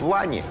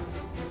плане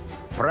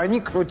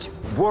проникнуть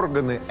в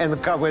органы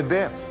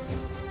НКВД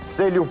с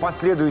целью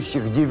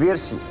последующих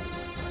диверсий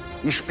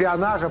и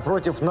шпионажа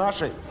против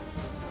нашей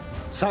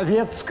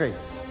советской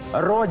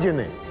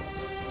родины.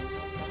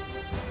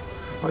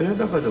 А я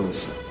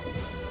догадывался.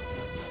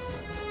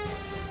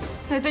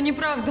 Это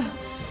неправда.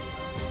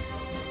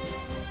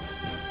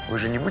 Вы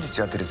же не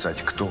будете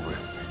отрицать, кто вы?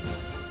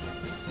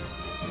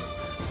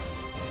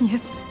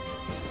 Нет.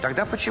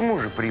 Тогда почему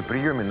же при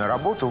приеме на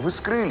работу вы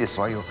скрыли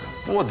свое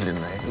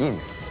подлинное имя?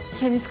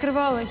 Я не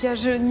скрывала, я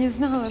же не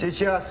знала.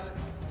 Сейчас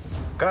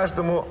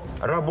каждому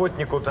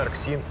работнику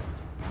Торгсин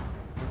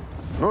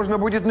нужно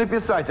будет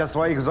написать о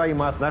своих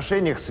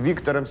взаимоотношениях с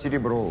Виктором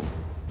Серебровым.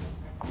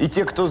 И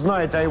те, кто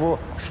знает о его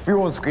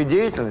шпионской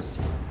деятельности,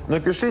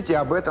 напишите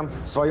об этом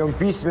в своем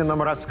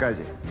письменном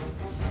рассказе.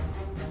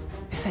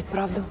 Писать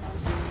правду?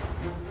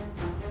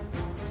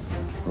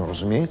 Ну,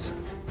 разумеется.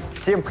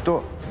 Тем,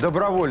 кто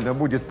добровольно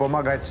будет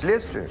помогать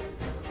следствию,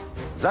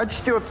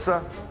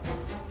 зачтется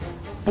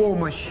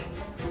помощь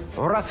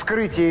в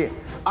раскрытии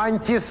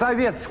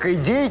антисоветской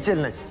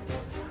деятельности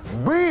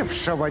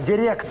бывшего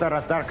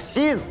директора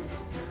Торгсин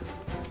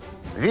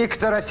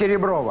Виктора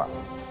Сереброва.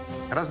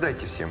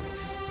 Раздайте всем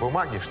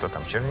бумаги, что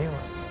там, чернила.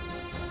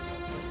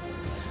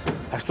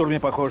 О штурме,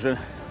 похоже,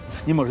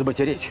 не может быть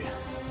и речи.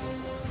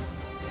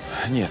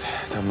 Нет,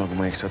 там много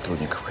моих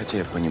сотрудников, хотя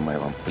я понимаю,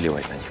 вам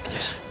плевать на них,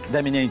 князь.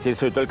 Да, меня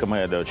интересует только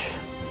моя дочь.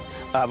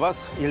 А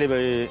вас, или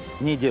вы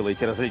не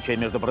делаете различия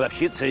между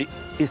продавщицей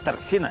из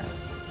Торгсина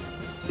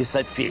и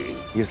Софией?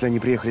 Если они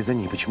приехали за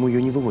ней, почему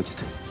ее не выводят?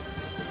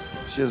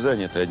 Все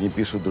заняты, одни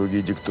пишут,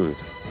 другие диктуют.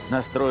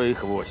 Настрою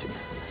их 8.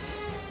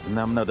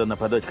 Нам надо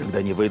нападать, когда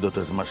они выйдут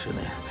из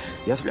машины.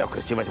 Я с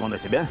легкостью возьму на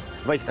себя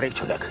 2-3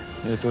 человек.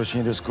 Это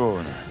очень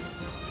рискованно.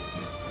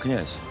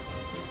 Князь,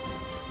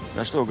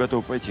 на что вы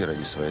готовы пойти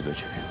ради своей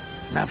дочери?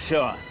 На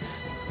все.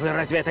 Вы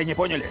разве это не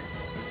поняли?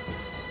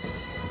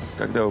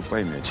 Тогда вы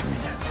поймете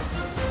меня.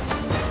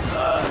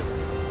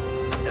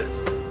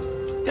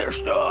 Ты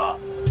что?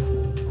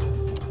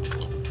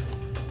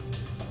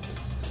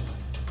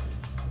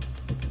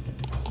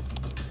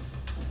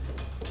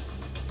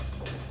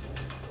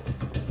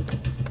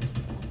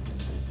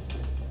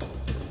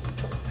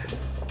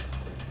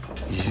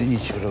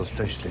 Извините, пожалуйста,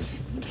 товарищ следователь,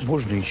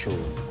 можно еще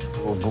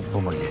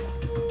бумаги?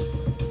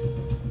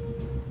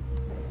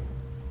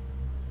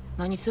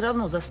 Но они все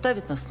равно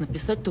заставят нас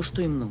написать то,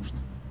 что им нужно.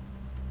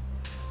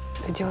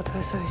 Это дело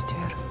твоей совести,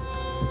 Вера.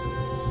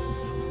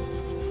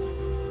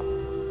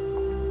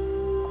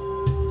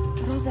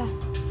 Роза,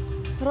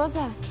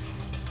 Роза,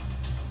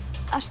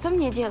 а что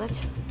мне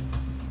делать?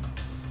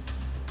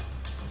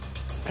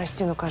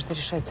 Прости, но каждый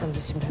решает сам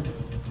за себя.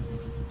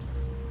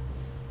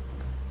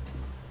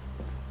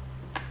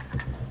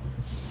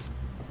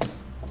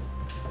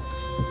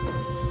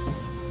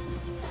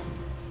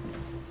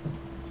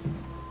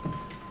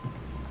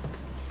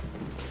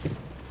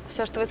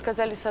 все, что вы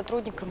сказали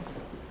сотрудникам,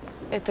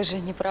 это же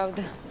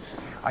неправда.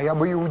 А я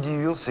бы и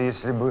удивился,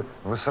 если бы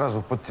вы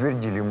сразу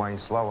подтвердили мои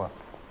слова.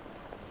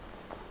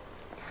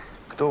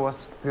 Кто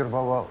вас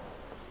вербовал?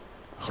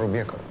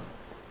 Хрубеков?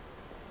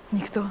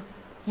 Никто.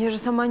 Я же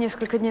сама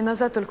несколько дней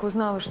назад только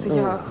узнала, что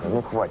я…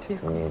 Ну,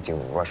 хватит мне этих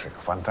ваших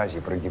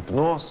фантазий про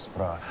гипноз,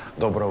 про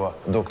доброго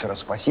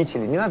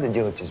доктора-спасителя. Не надо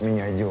делать из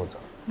меня идиота.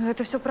 Но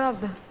это все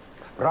правда.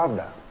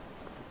 Правда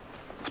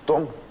в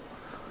том,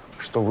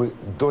 что вы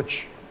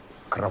дочь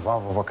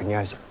кровавого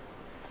князя.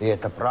 И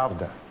эта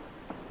правда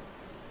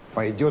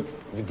пойдет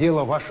в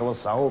дело вашего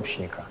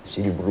сообщника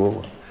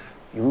Сереброва.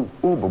 И вы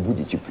оба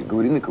будете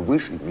приговорены к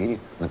высшей мере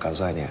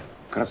наказания,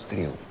 к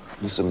расстрелу.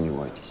 Не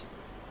сомневайтесь.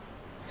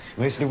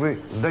 Но если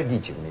вы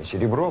сдадите мне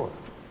Сереброва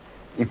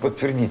и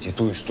подтвердите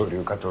ту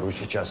историю, которую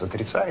сейчас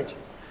отрицаете,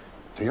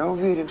 то я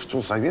уверен,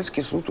 что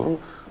советский суд, он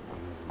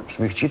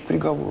смягчит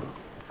приговор.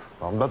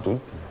 Вам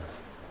дадут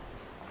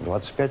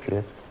 25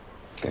 лет.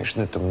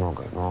 Конечно, это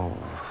много, но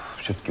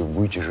все-таки вы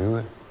будете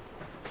живы.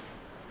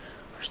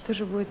 Что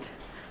же будет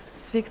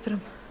с Виктором?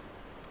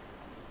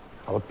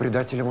 А вот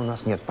предателям у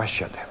нас нет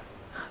пощады.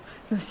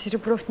 Но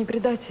Серебров не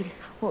предатель.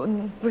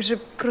 Вы же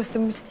просто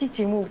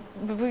мстите ему.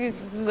 Вы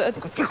за…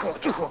 Тихо,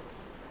 тихо.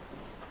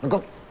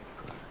 Ну-ка,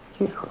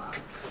 тихо.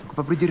 Ну-ка,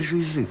 попридержи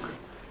язык.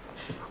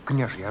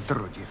 Княжье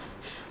отродье.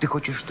 Ты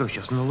хочешь что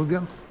сейчас, на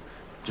Лубянку?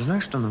 Ты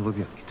знаешь, что на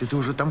Лубянке? Ты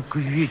уже там к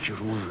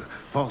вечеру уже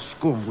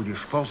ползком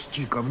будешь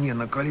ползти ко мне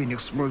на коленях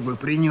с просьбой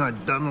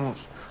принять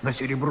донос на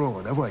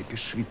Сереброва. Давай,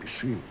 пиши,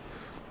 пиши.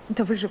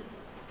 Да вы же…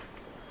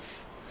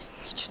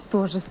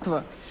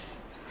 ничтожество.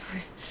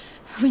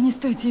 Вы не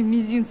стоите и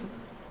мизинцем,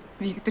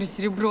 Виктора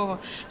Сереброва.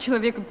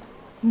 Человека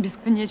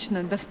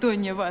бесконечно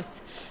достойнее вас.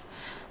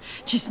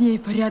 Честнее,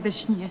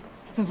 порядочнее.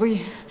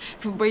 Вы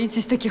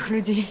боитесь таких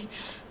людей.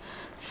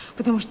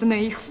 Потому что на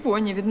их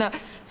фоне видна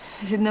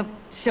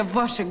вся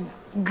ваша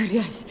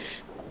грязь.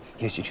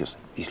 Я сейчас,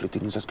 если ты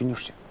не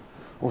заткнешься,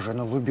 уже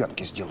на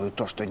Лубянке сделаю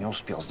то, что не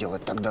успел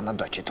сделать тогда на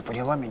даче. Ты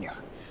поняла меня?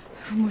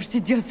 Вы можете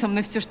делать со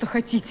мной все, что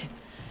хотите.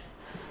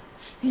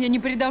 Я не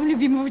предам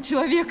любимого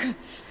человека.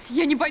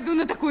 Я не пойду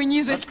на такую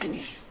низость.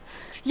 Заткнись.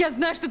 Я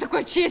знаю, что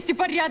такое честь и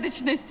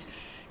порядочность.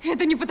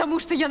 Это не потому,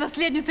 что я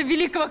наследница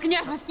великого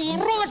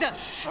княжеского рода.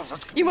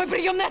 И мой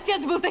приемный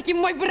отец был таким,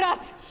 мой брат.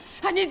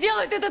 Они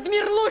делают этот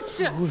мир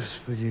лучше.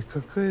 Господи,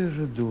 какая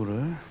же дура,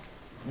 а?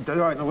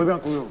 Давай на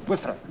Лубянку,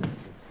 быстро.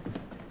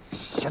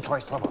 Все твои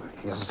слова.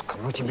 Я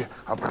заткну тебе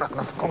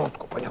обратно в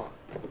колодку, поняла?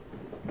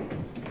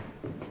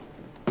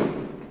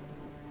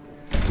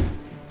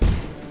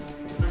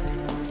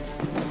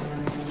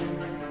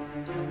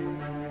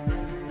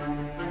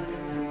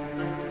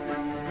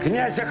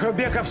 Князь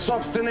Хрубеков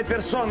собственной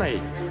персоной.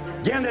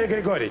 Генрих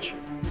Григорьевич.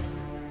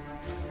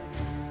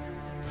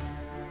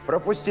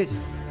 Пропустить.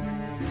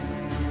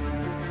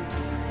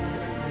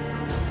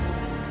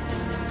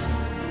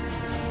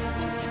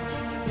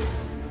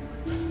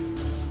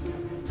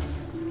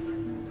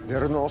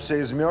 Вернулся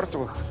из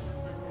мертвых,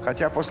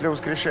 хотя после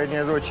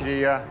воскрешения дочери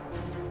я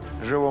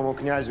живому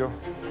князю,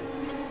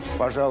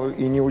 пожалуй,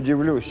 и не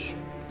удивлюсь.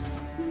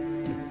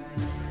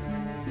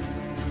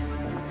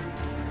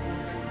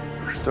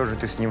 Что же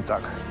ты с ним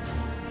так?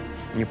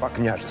 Не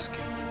по-княжески.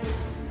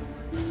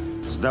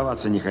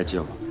 Сдаваться не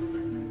хотел.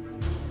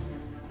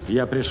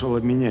 Я пришел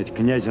обменять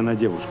князя на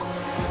девушку.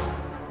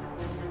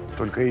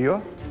 Только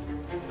ее?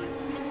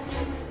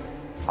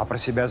 А про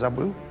себя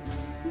забыл?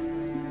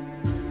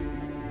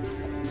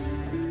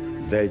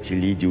 Дайте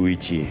Лиде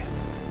уйти.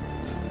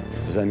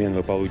 Взамен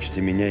вы получите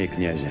меня и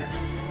князя.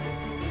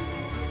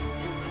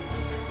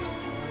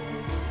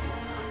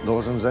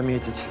 Должен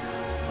заметить,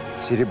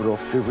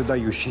 Серебров, ты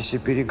выдающийся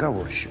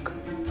переговорщик.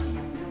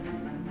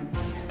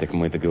 Так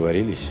мы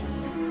договорились?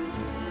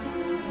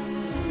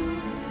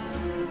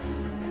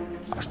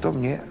 А что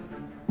мне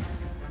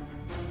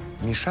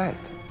мешает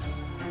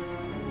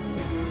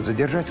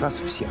задержать вас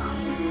всех?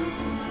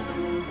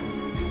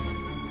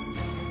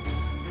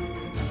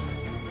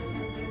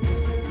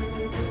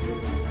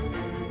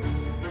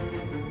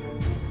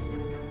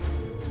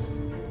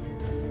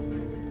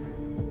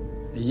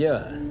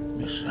 Я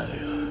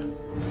мешаю.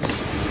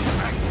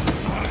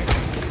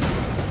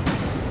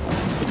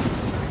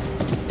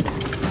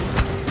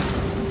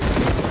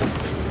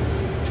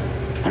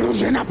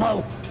 Оружие на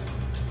пол!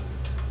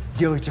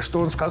 Делайте, что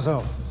он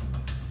сказал.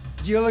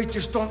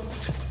 Делайте, что он…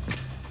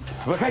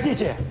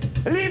 Выходите!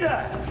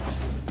 Лида!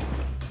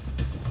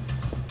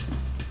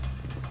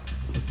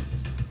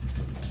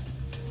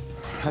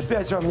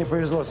 Опять вам не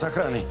повезло с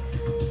охраной,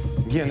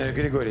 Генрих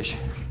Григорьевич.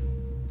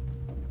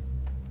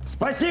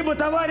 Спасибо,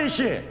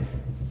 товарищи!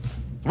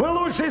 Вы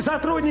лучшие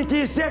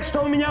сотрудники из тех,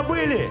 что у меня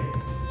были.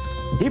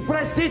 И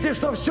простите,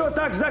 что все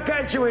так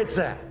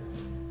заканчивается.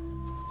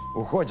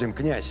 Уходим,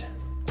 князь.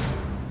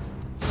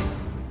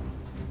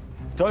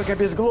 Только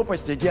без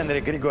глупости,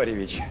 Генрих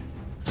Григорьевич.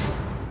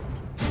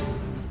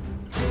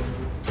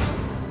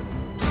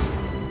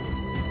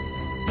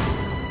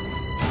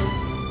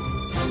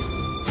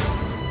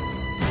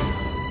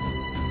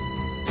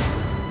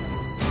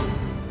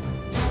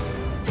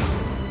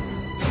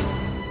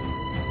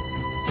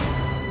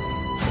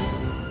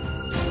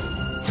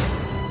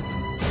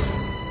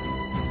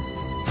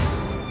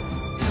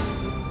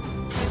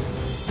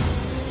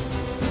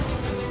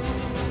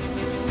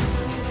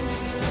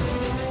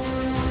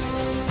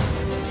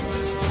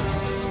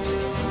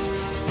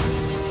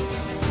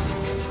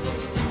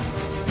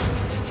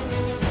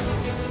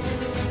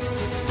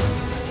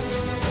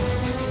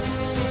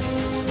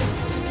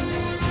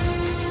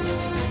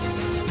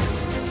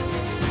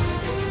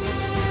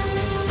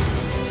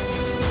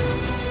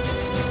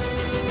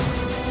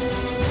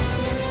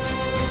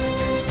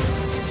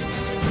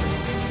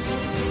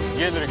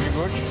 Генрих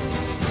Григорьевич.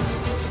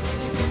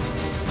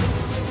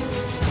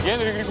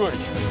 Генрих Григорьевич.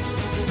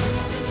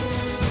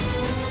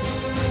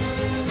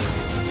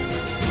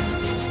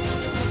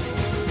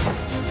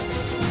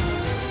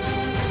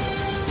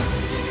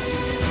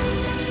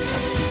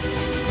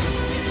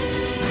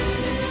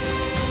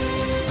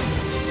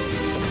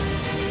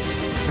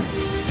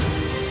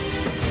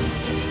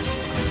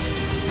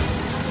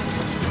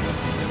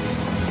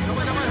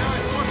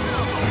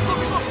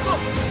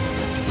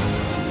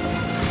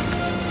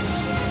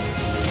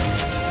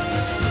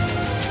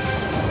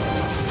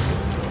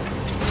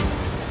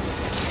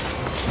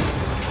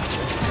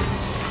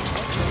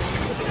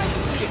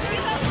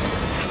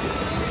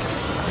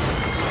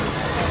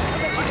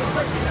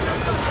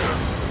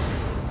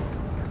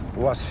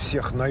 Вас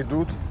всех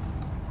найдут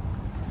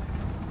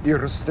и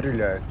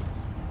расстреляют.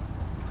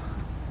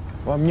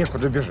 Вам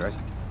некуда бежать.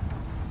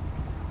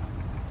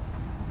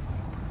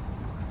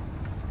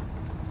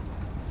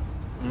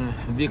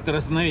 Виктор,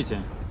 остановите.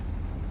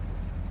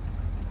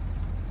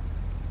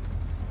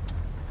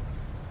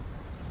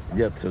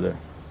 Иди отсюда.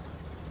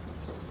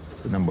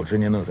 Ты нам больше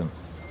не нужен.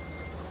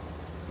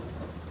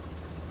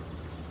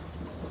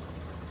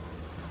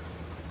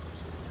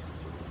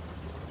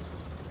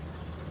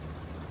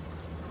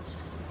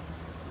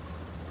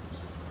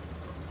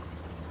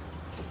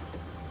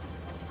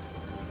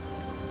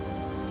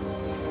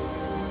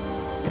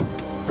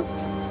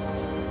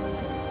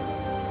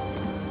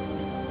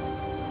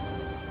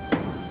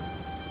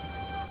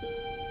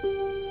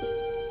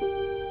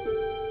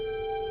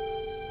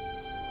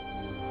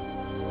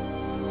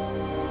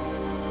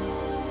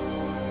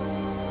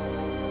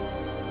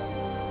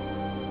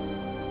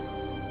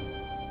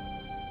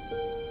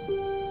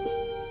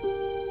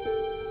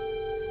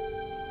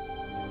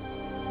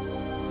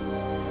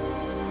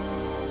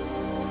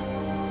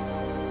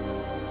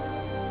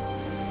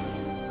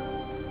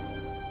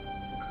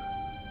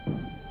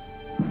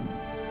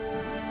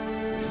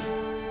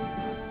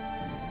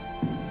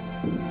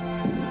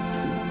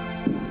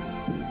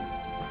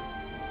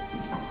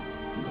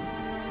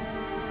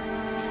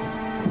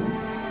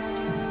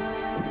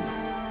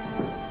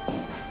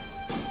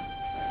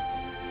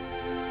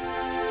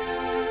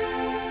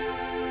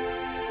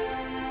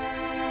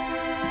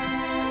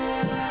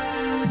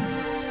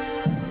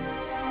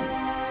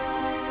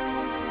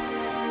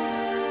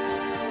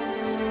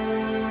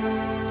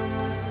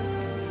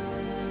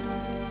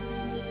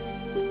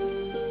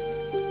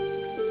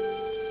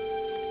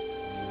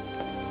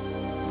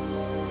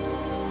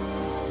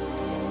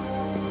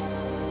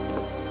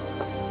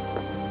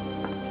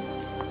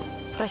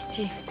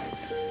 Прости.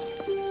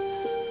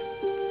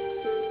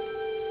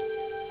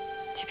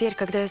 Теперь,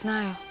 когда я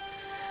знаю,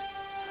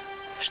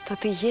 что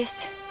ты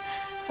есть,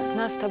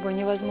 нас с тобой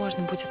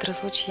невозможно будет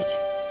разлучить.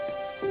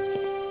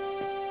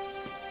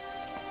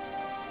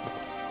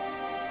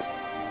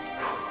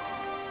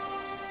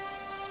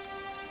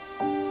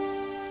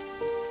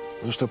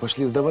 Ну что,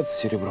 пошли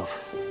сдаваться, Серебров?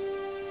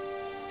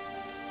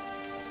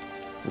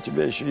 У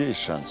тебя еще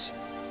есть шанс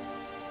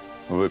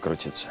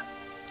выкрутиться.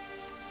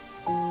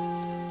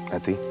 А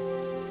ты?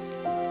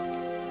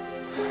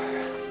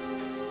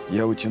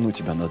 Я утяну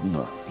тебя на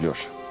дно,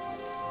 Леша.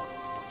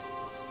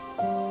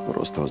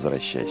 Просто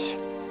возвращайся.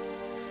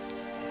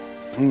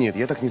 Нет,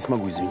 я так не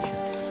смогу, извини.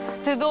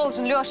 Ты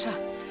должен, Леша.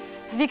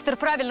 Виктор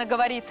правильно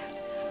говорит.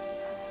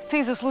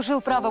 Ты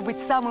заслужил право быть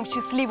самым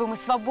счастливым и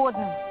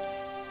свободным.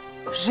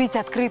 Жить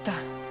открыто.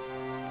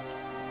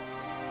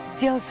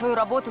 Делать свою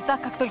работу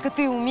так, как только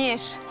ты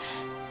умеешь.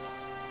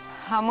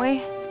 А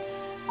мы,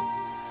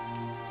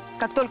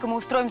 как только мы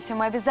устроимся,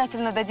 мы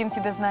обязательно дадим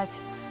тебе знать.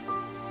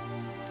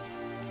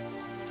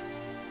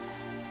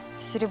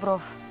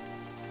 Серебров,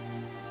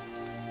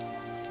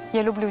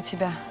 я люблю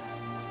тебя.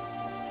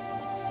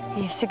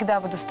 И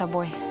всегда буду с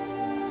тобой.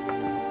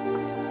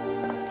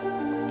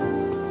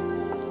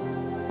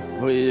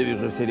 Вы, я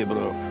вижу,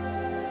 Серебров.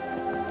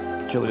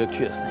 Человек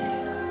честный.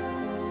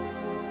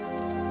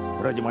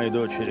 Ради моей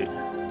дочери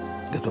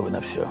готовы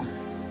на все.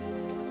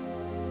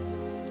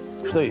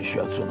 Что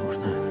еще отцу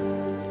нужно?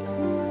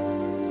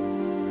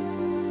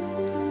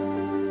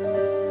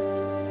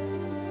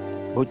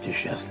 Будьте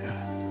счастливы.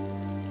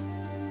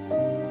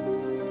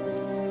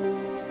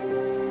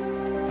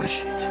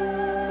 Прощайте.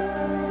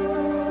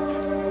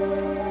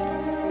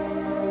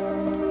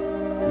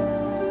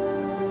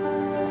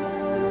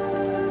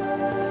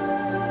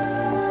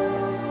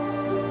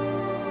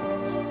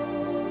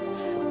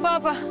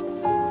 Папа!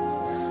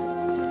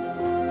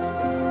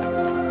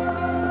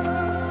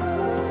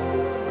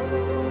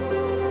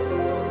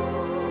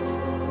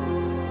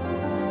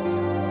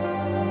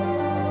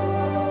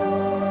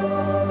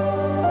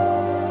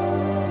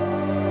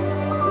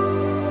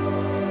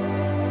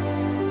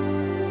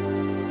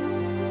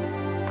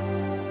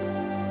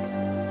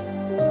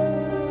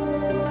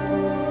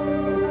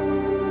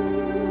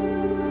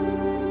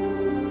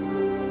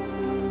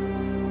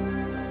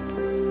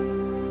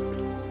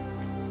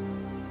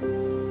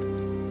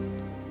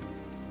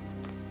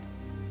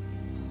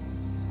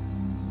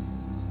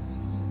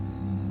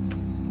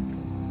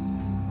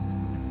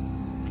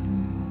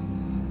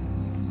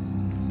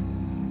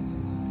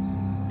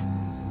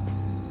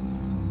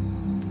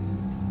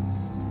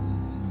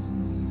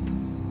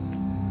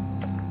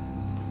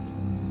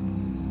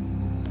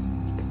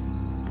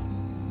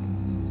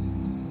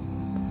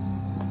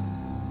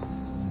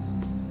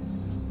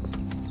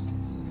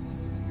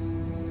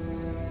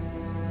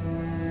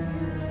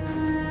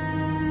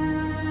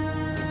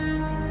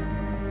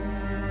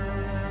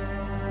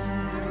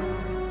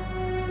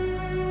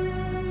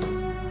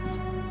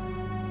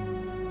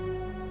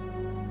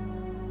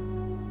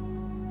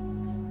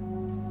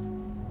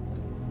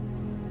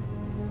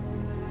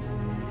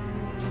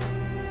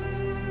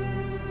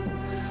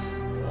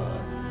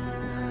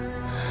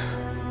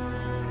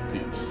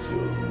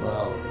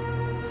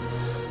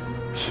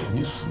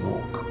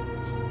 смог.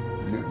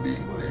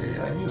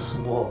 Любимая, я не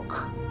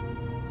смог.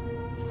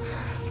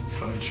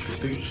 Анечка,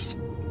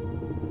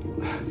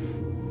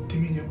 ты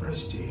меня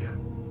прости.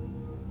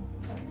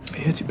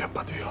 Я тебя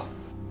подвел.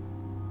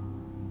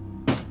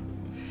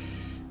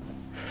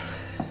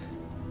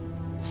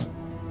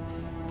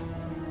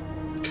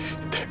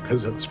 Ты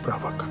оказалась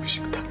права, как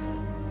всегда.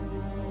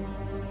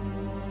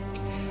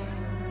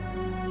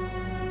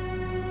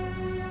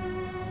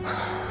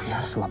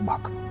 Я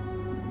слабак.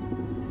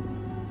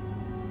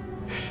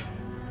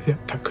 Я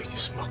так и не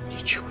смог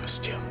ничего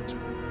сделать.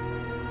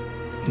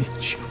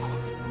 Ничего.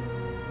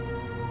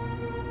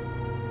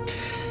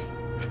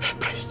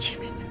 Прости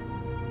меня.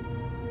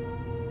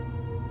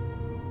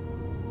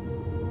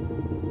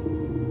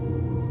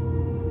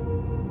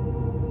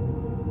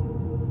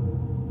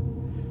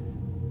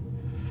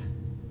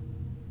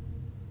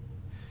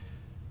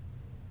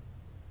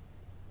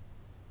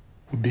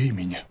 Убей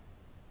меня.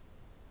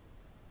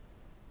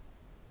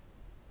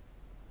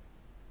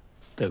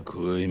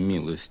 Такой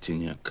милости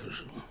не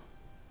окажу.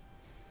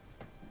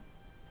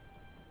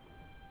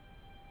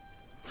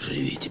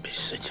 Живи теперь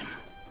с этим.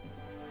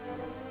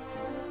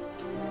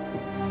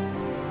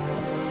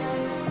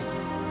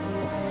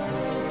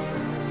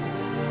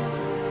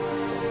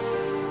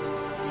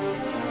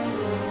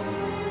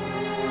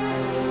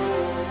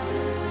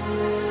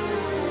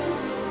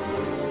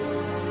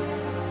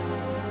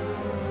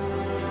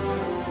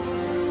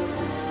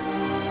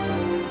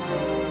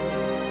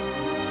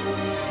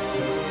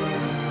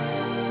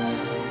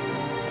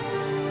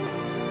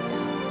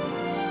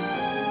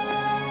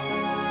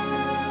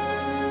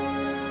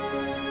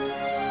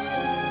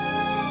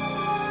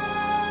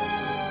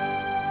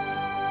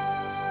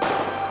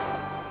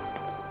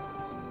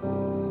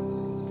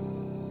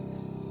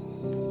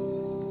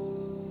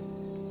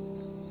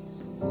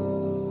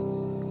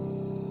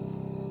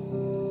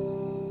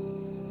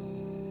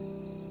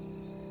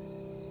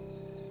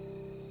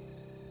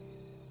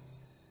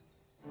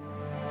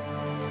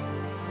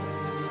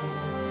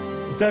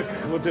 Итак,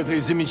 вот этой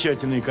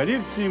замечательной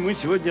коллекции мы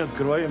сегодня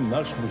открываем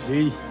наш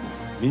музей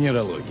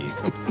минералогии.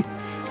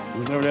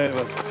 Поздравляю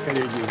вас,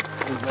 коллеги.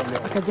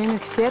 Поздравляю.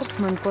 Академик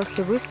Ферсман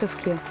после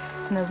выставки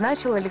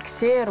назначил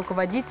Алексея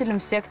руководителем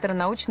сектора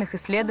научных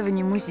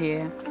исследований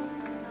музея.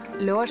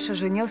 Леша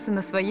женился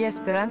на своей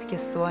аспирантке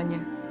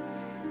Соне.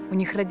 У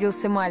них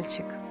родился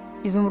мальчик.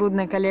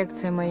 Изумрудная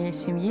коллекция моей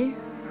семьи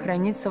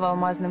хранится в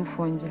алмазном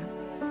фонде.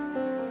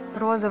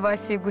 Роза,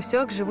 Вася и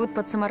Гусек живут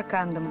под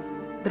Самаркандом,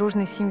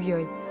 дружной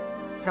семьей.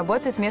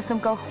 Работает в местном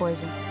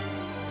колхозе.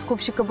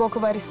 Скупщика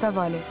Бокова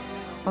арестовали.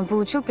 Он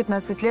получил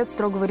 15 лет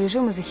строгого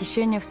режима за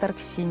хищение в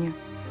Торгсине.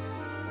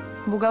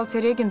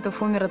 Бухгалтер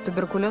Регентов умер от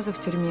туберкулеза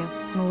в тюрьме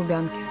на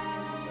Лубянке.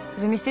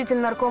 Заместитель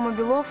наркома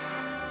Белов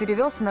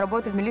перевелся на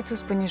работу в милицию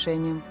с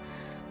понижением.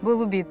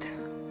 Был убит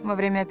во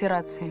время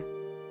операции.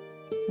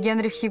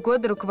 Генрих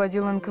Егода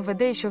руководил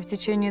НКВД еще в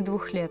течение 2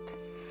 лет.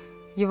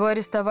 Его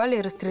арестовали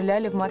и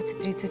расстреляли в марте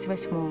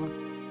 1938-го.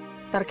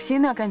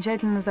 Торгсины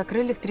окончательно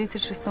закрыли в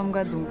 1936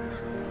 году.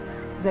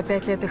 За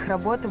 5 лет их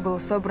работы было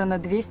собрано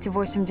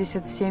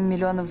 287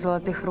 миллионов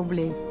золотых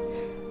рублей.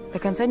 До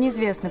конца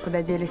неизвестно,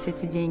 куда делись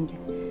эти деньги.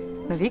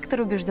 Но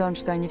Виктор убежден,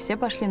 что они все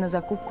пошли на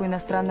закупку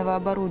иностранного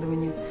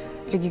оборудования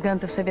для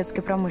гигантов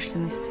советской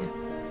промышленности,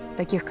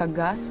 таких как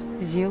ГАЗ,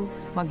 ЗИЛ,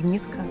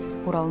 Магнитка,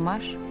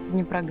 Уралмаш,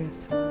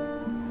 Днепрогэс.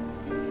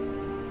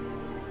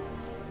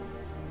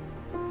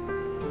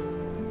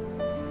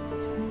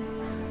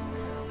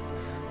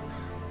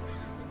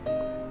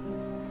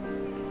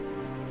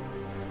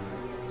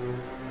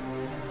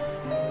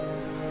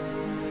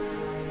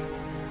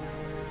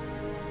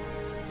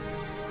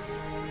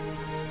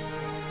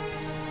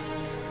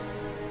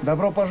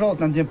 Добро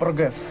пожаловать на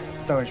Днепрогэс,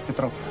 товарищ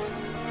Петров.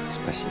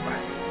 Спасибо.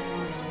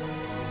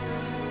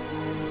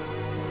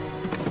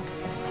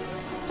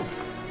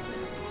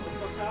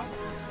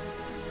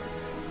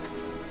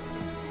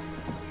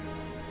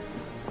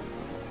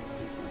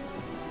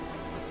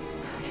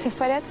 Все в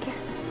порядке?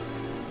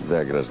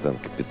 Да,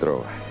 гражданка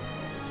Петрова.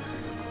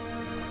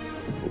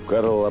 У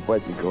Карла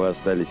Лопатникова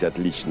остались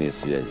отличные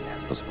связи.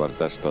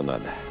 Паспорта что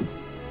надо.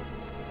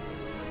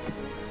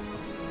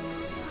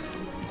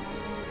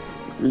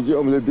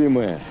 Идем,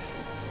 любимая.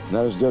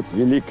 Нас ждет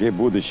великое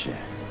будущее.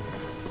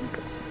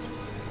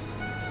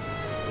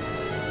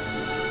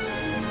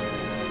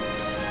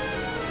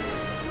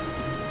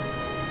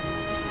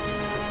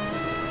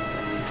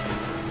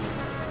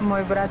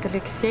 Мой брат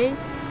Алексей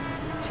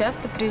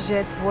часто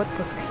приезжает в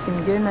отпуск с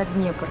семьей на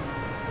Днепр.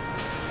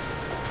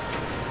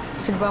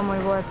 Судьба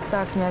моего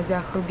отца, князя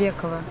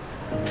Ахрубекова,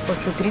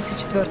 после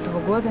 1934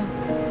 года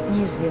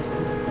неизвестна.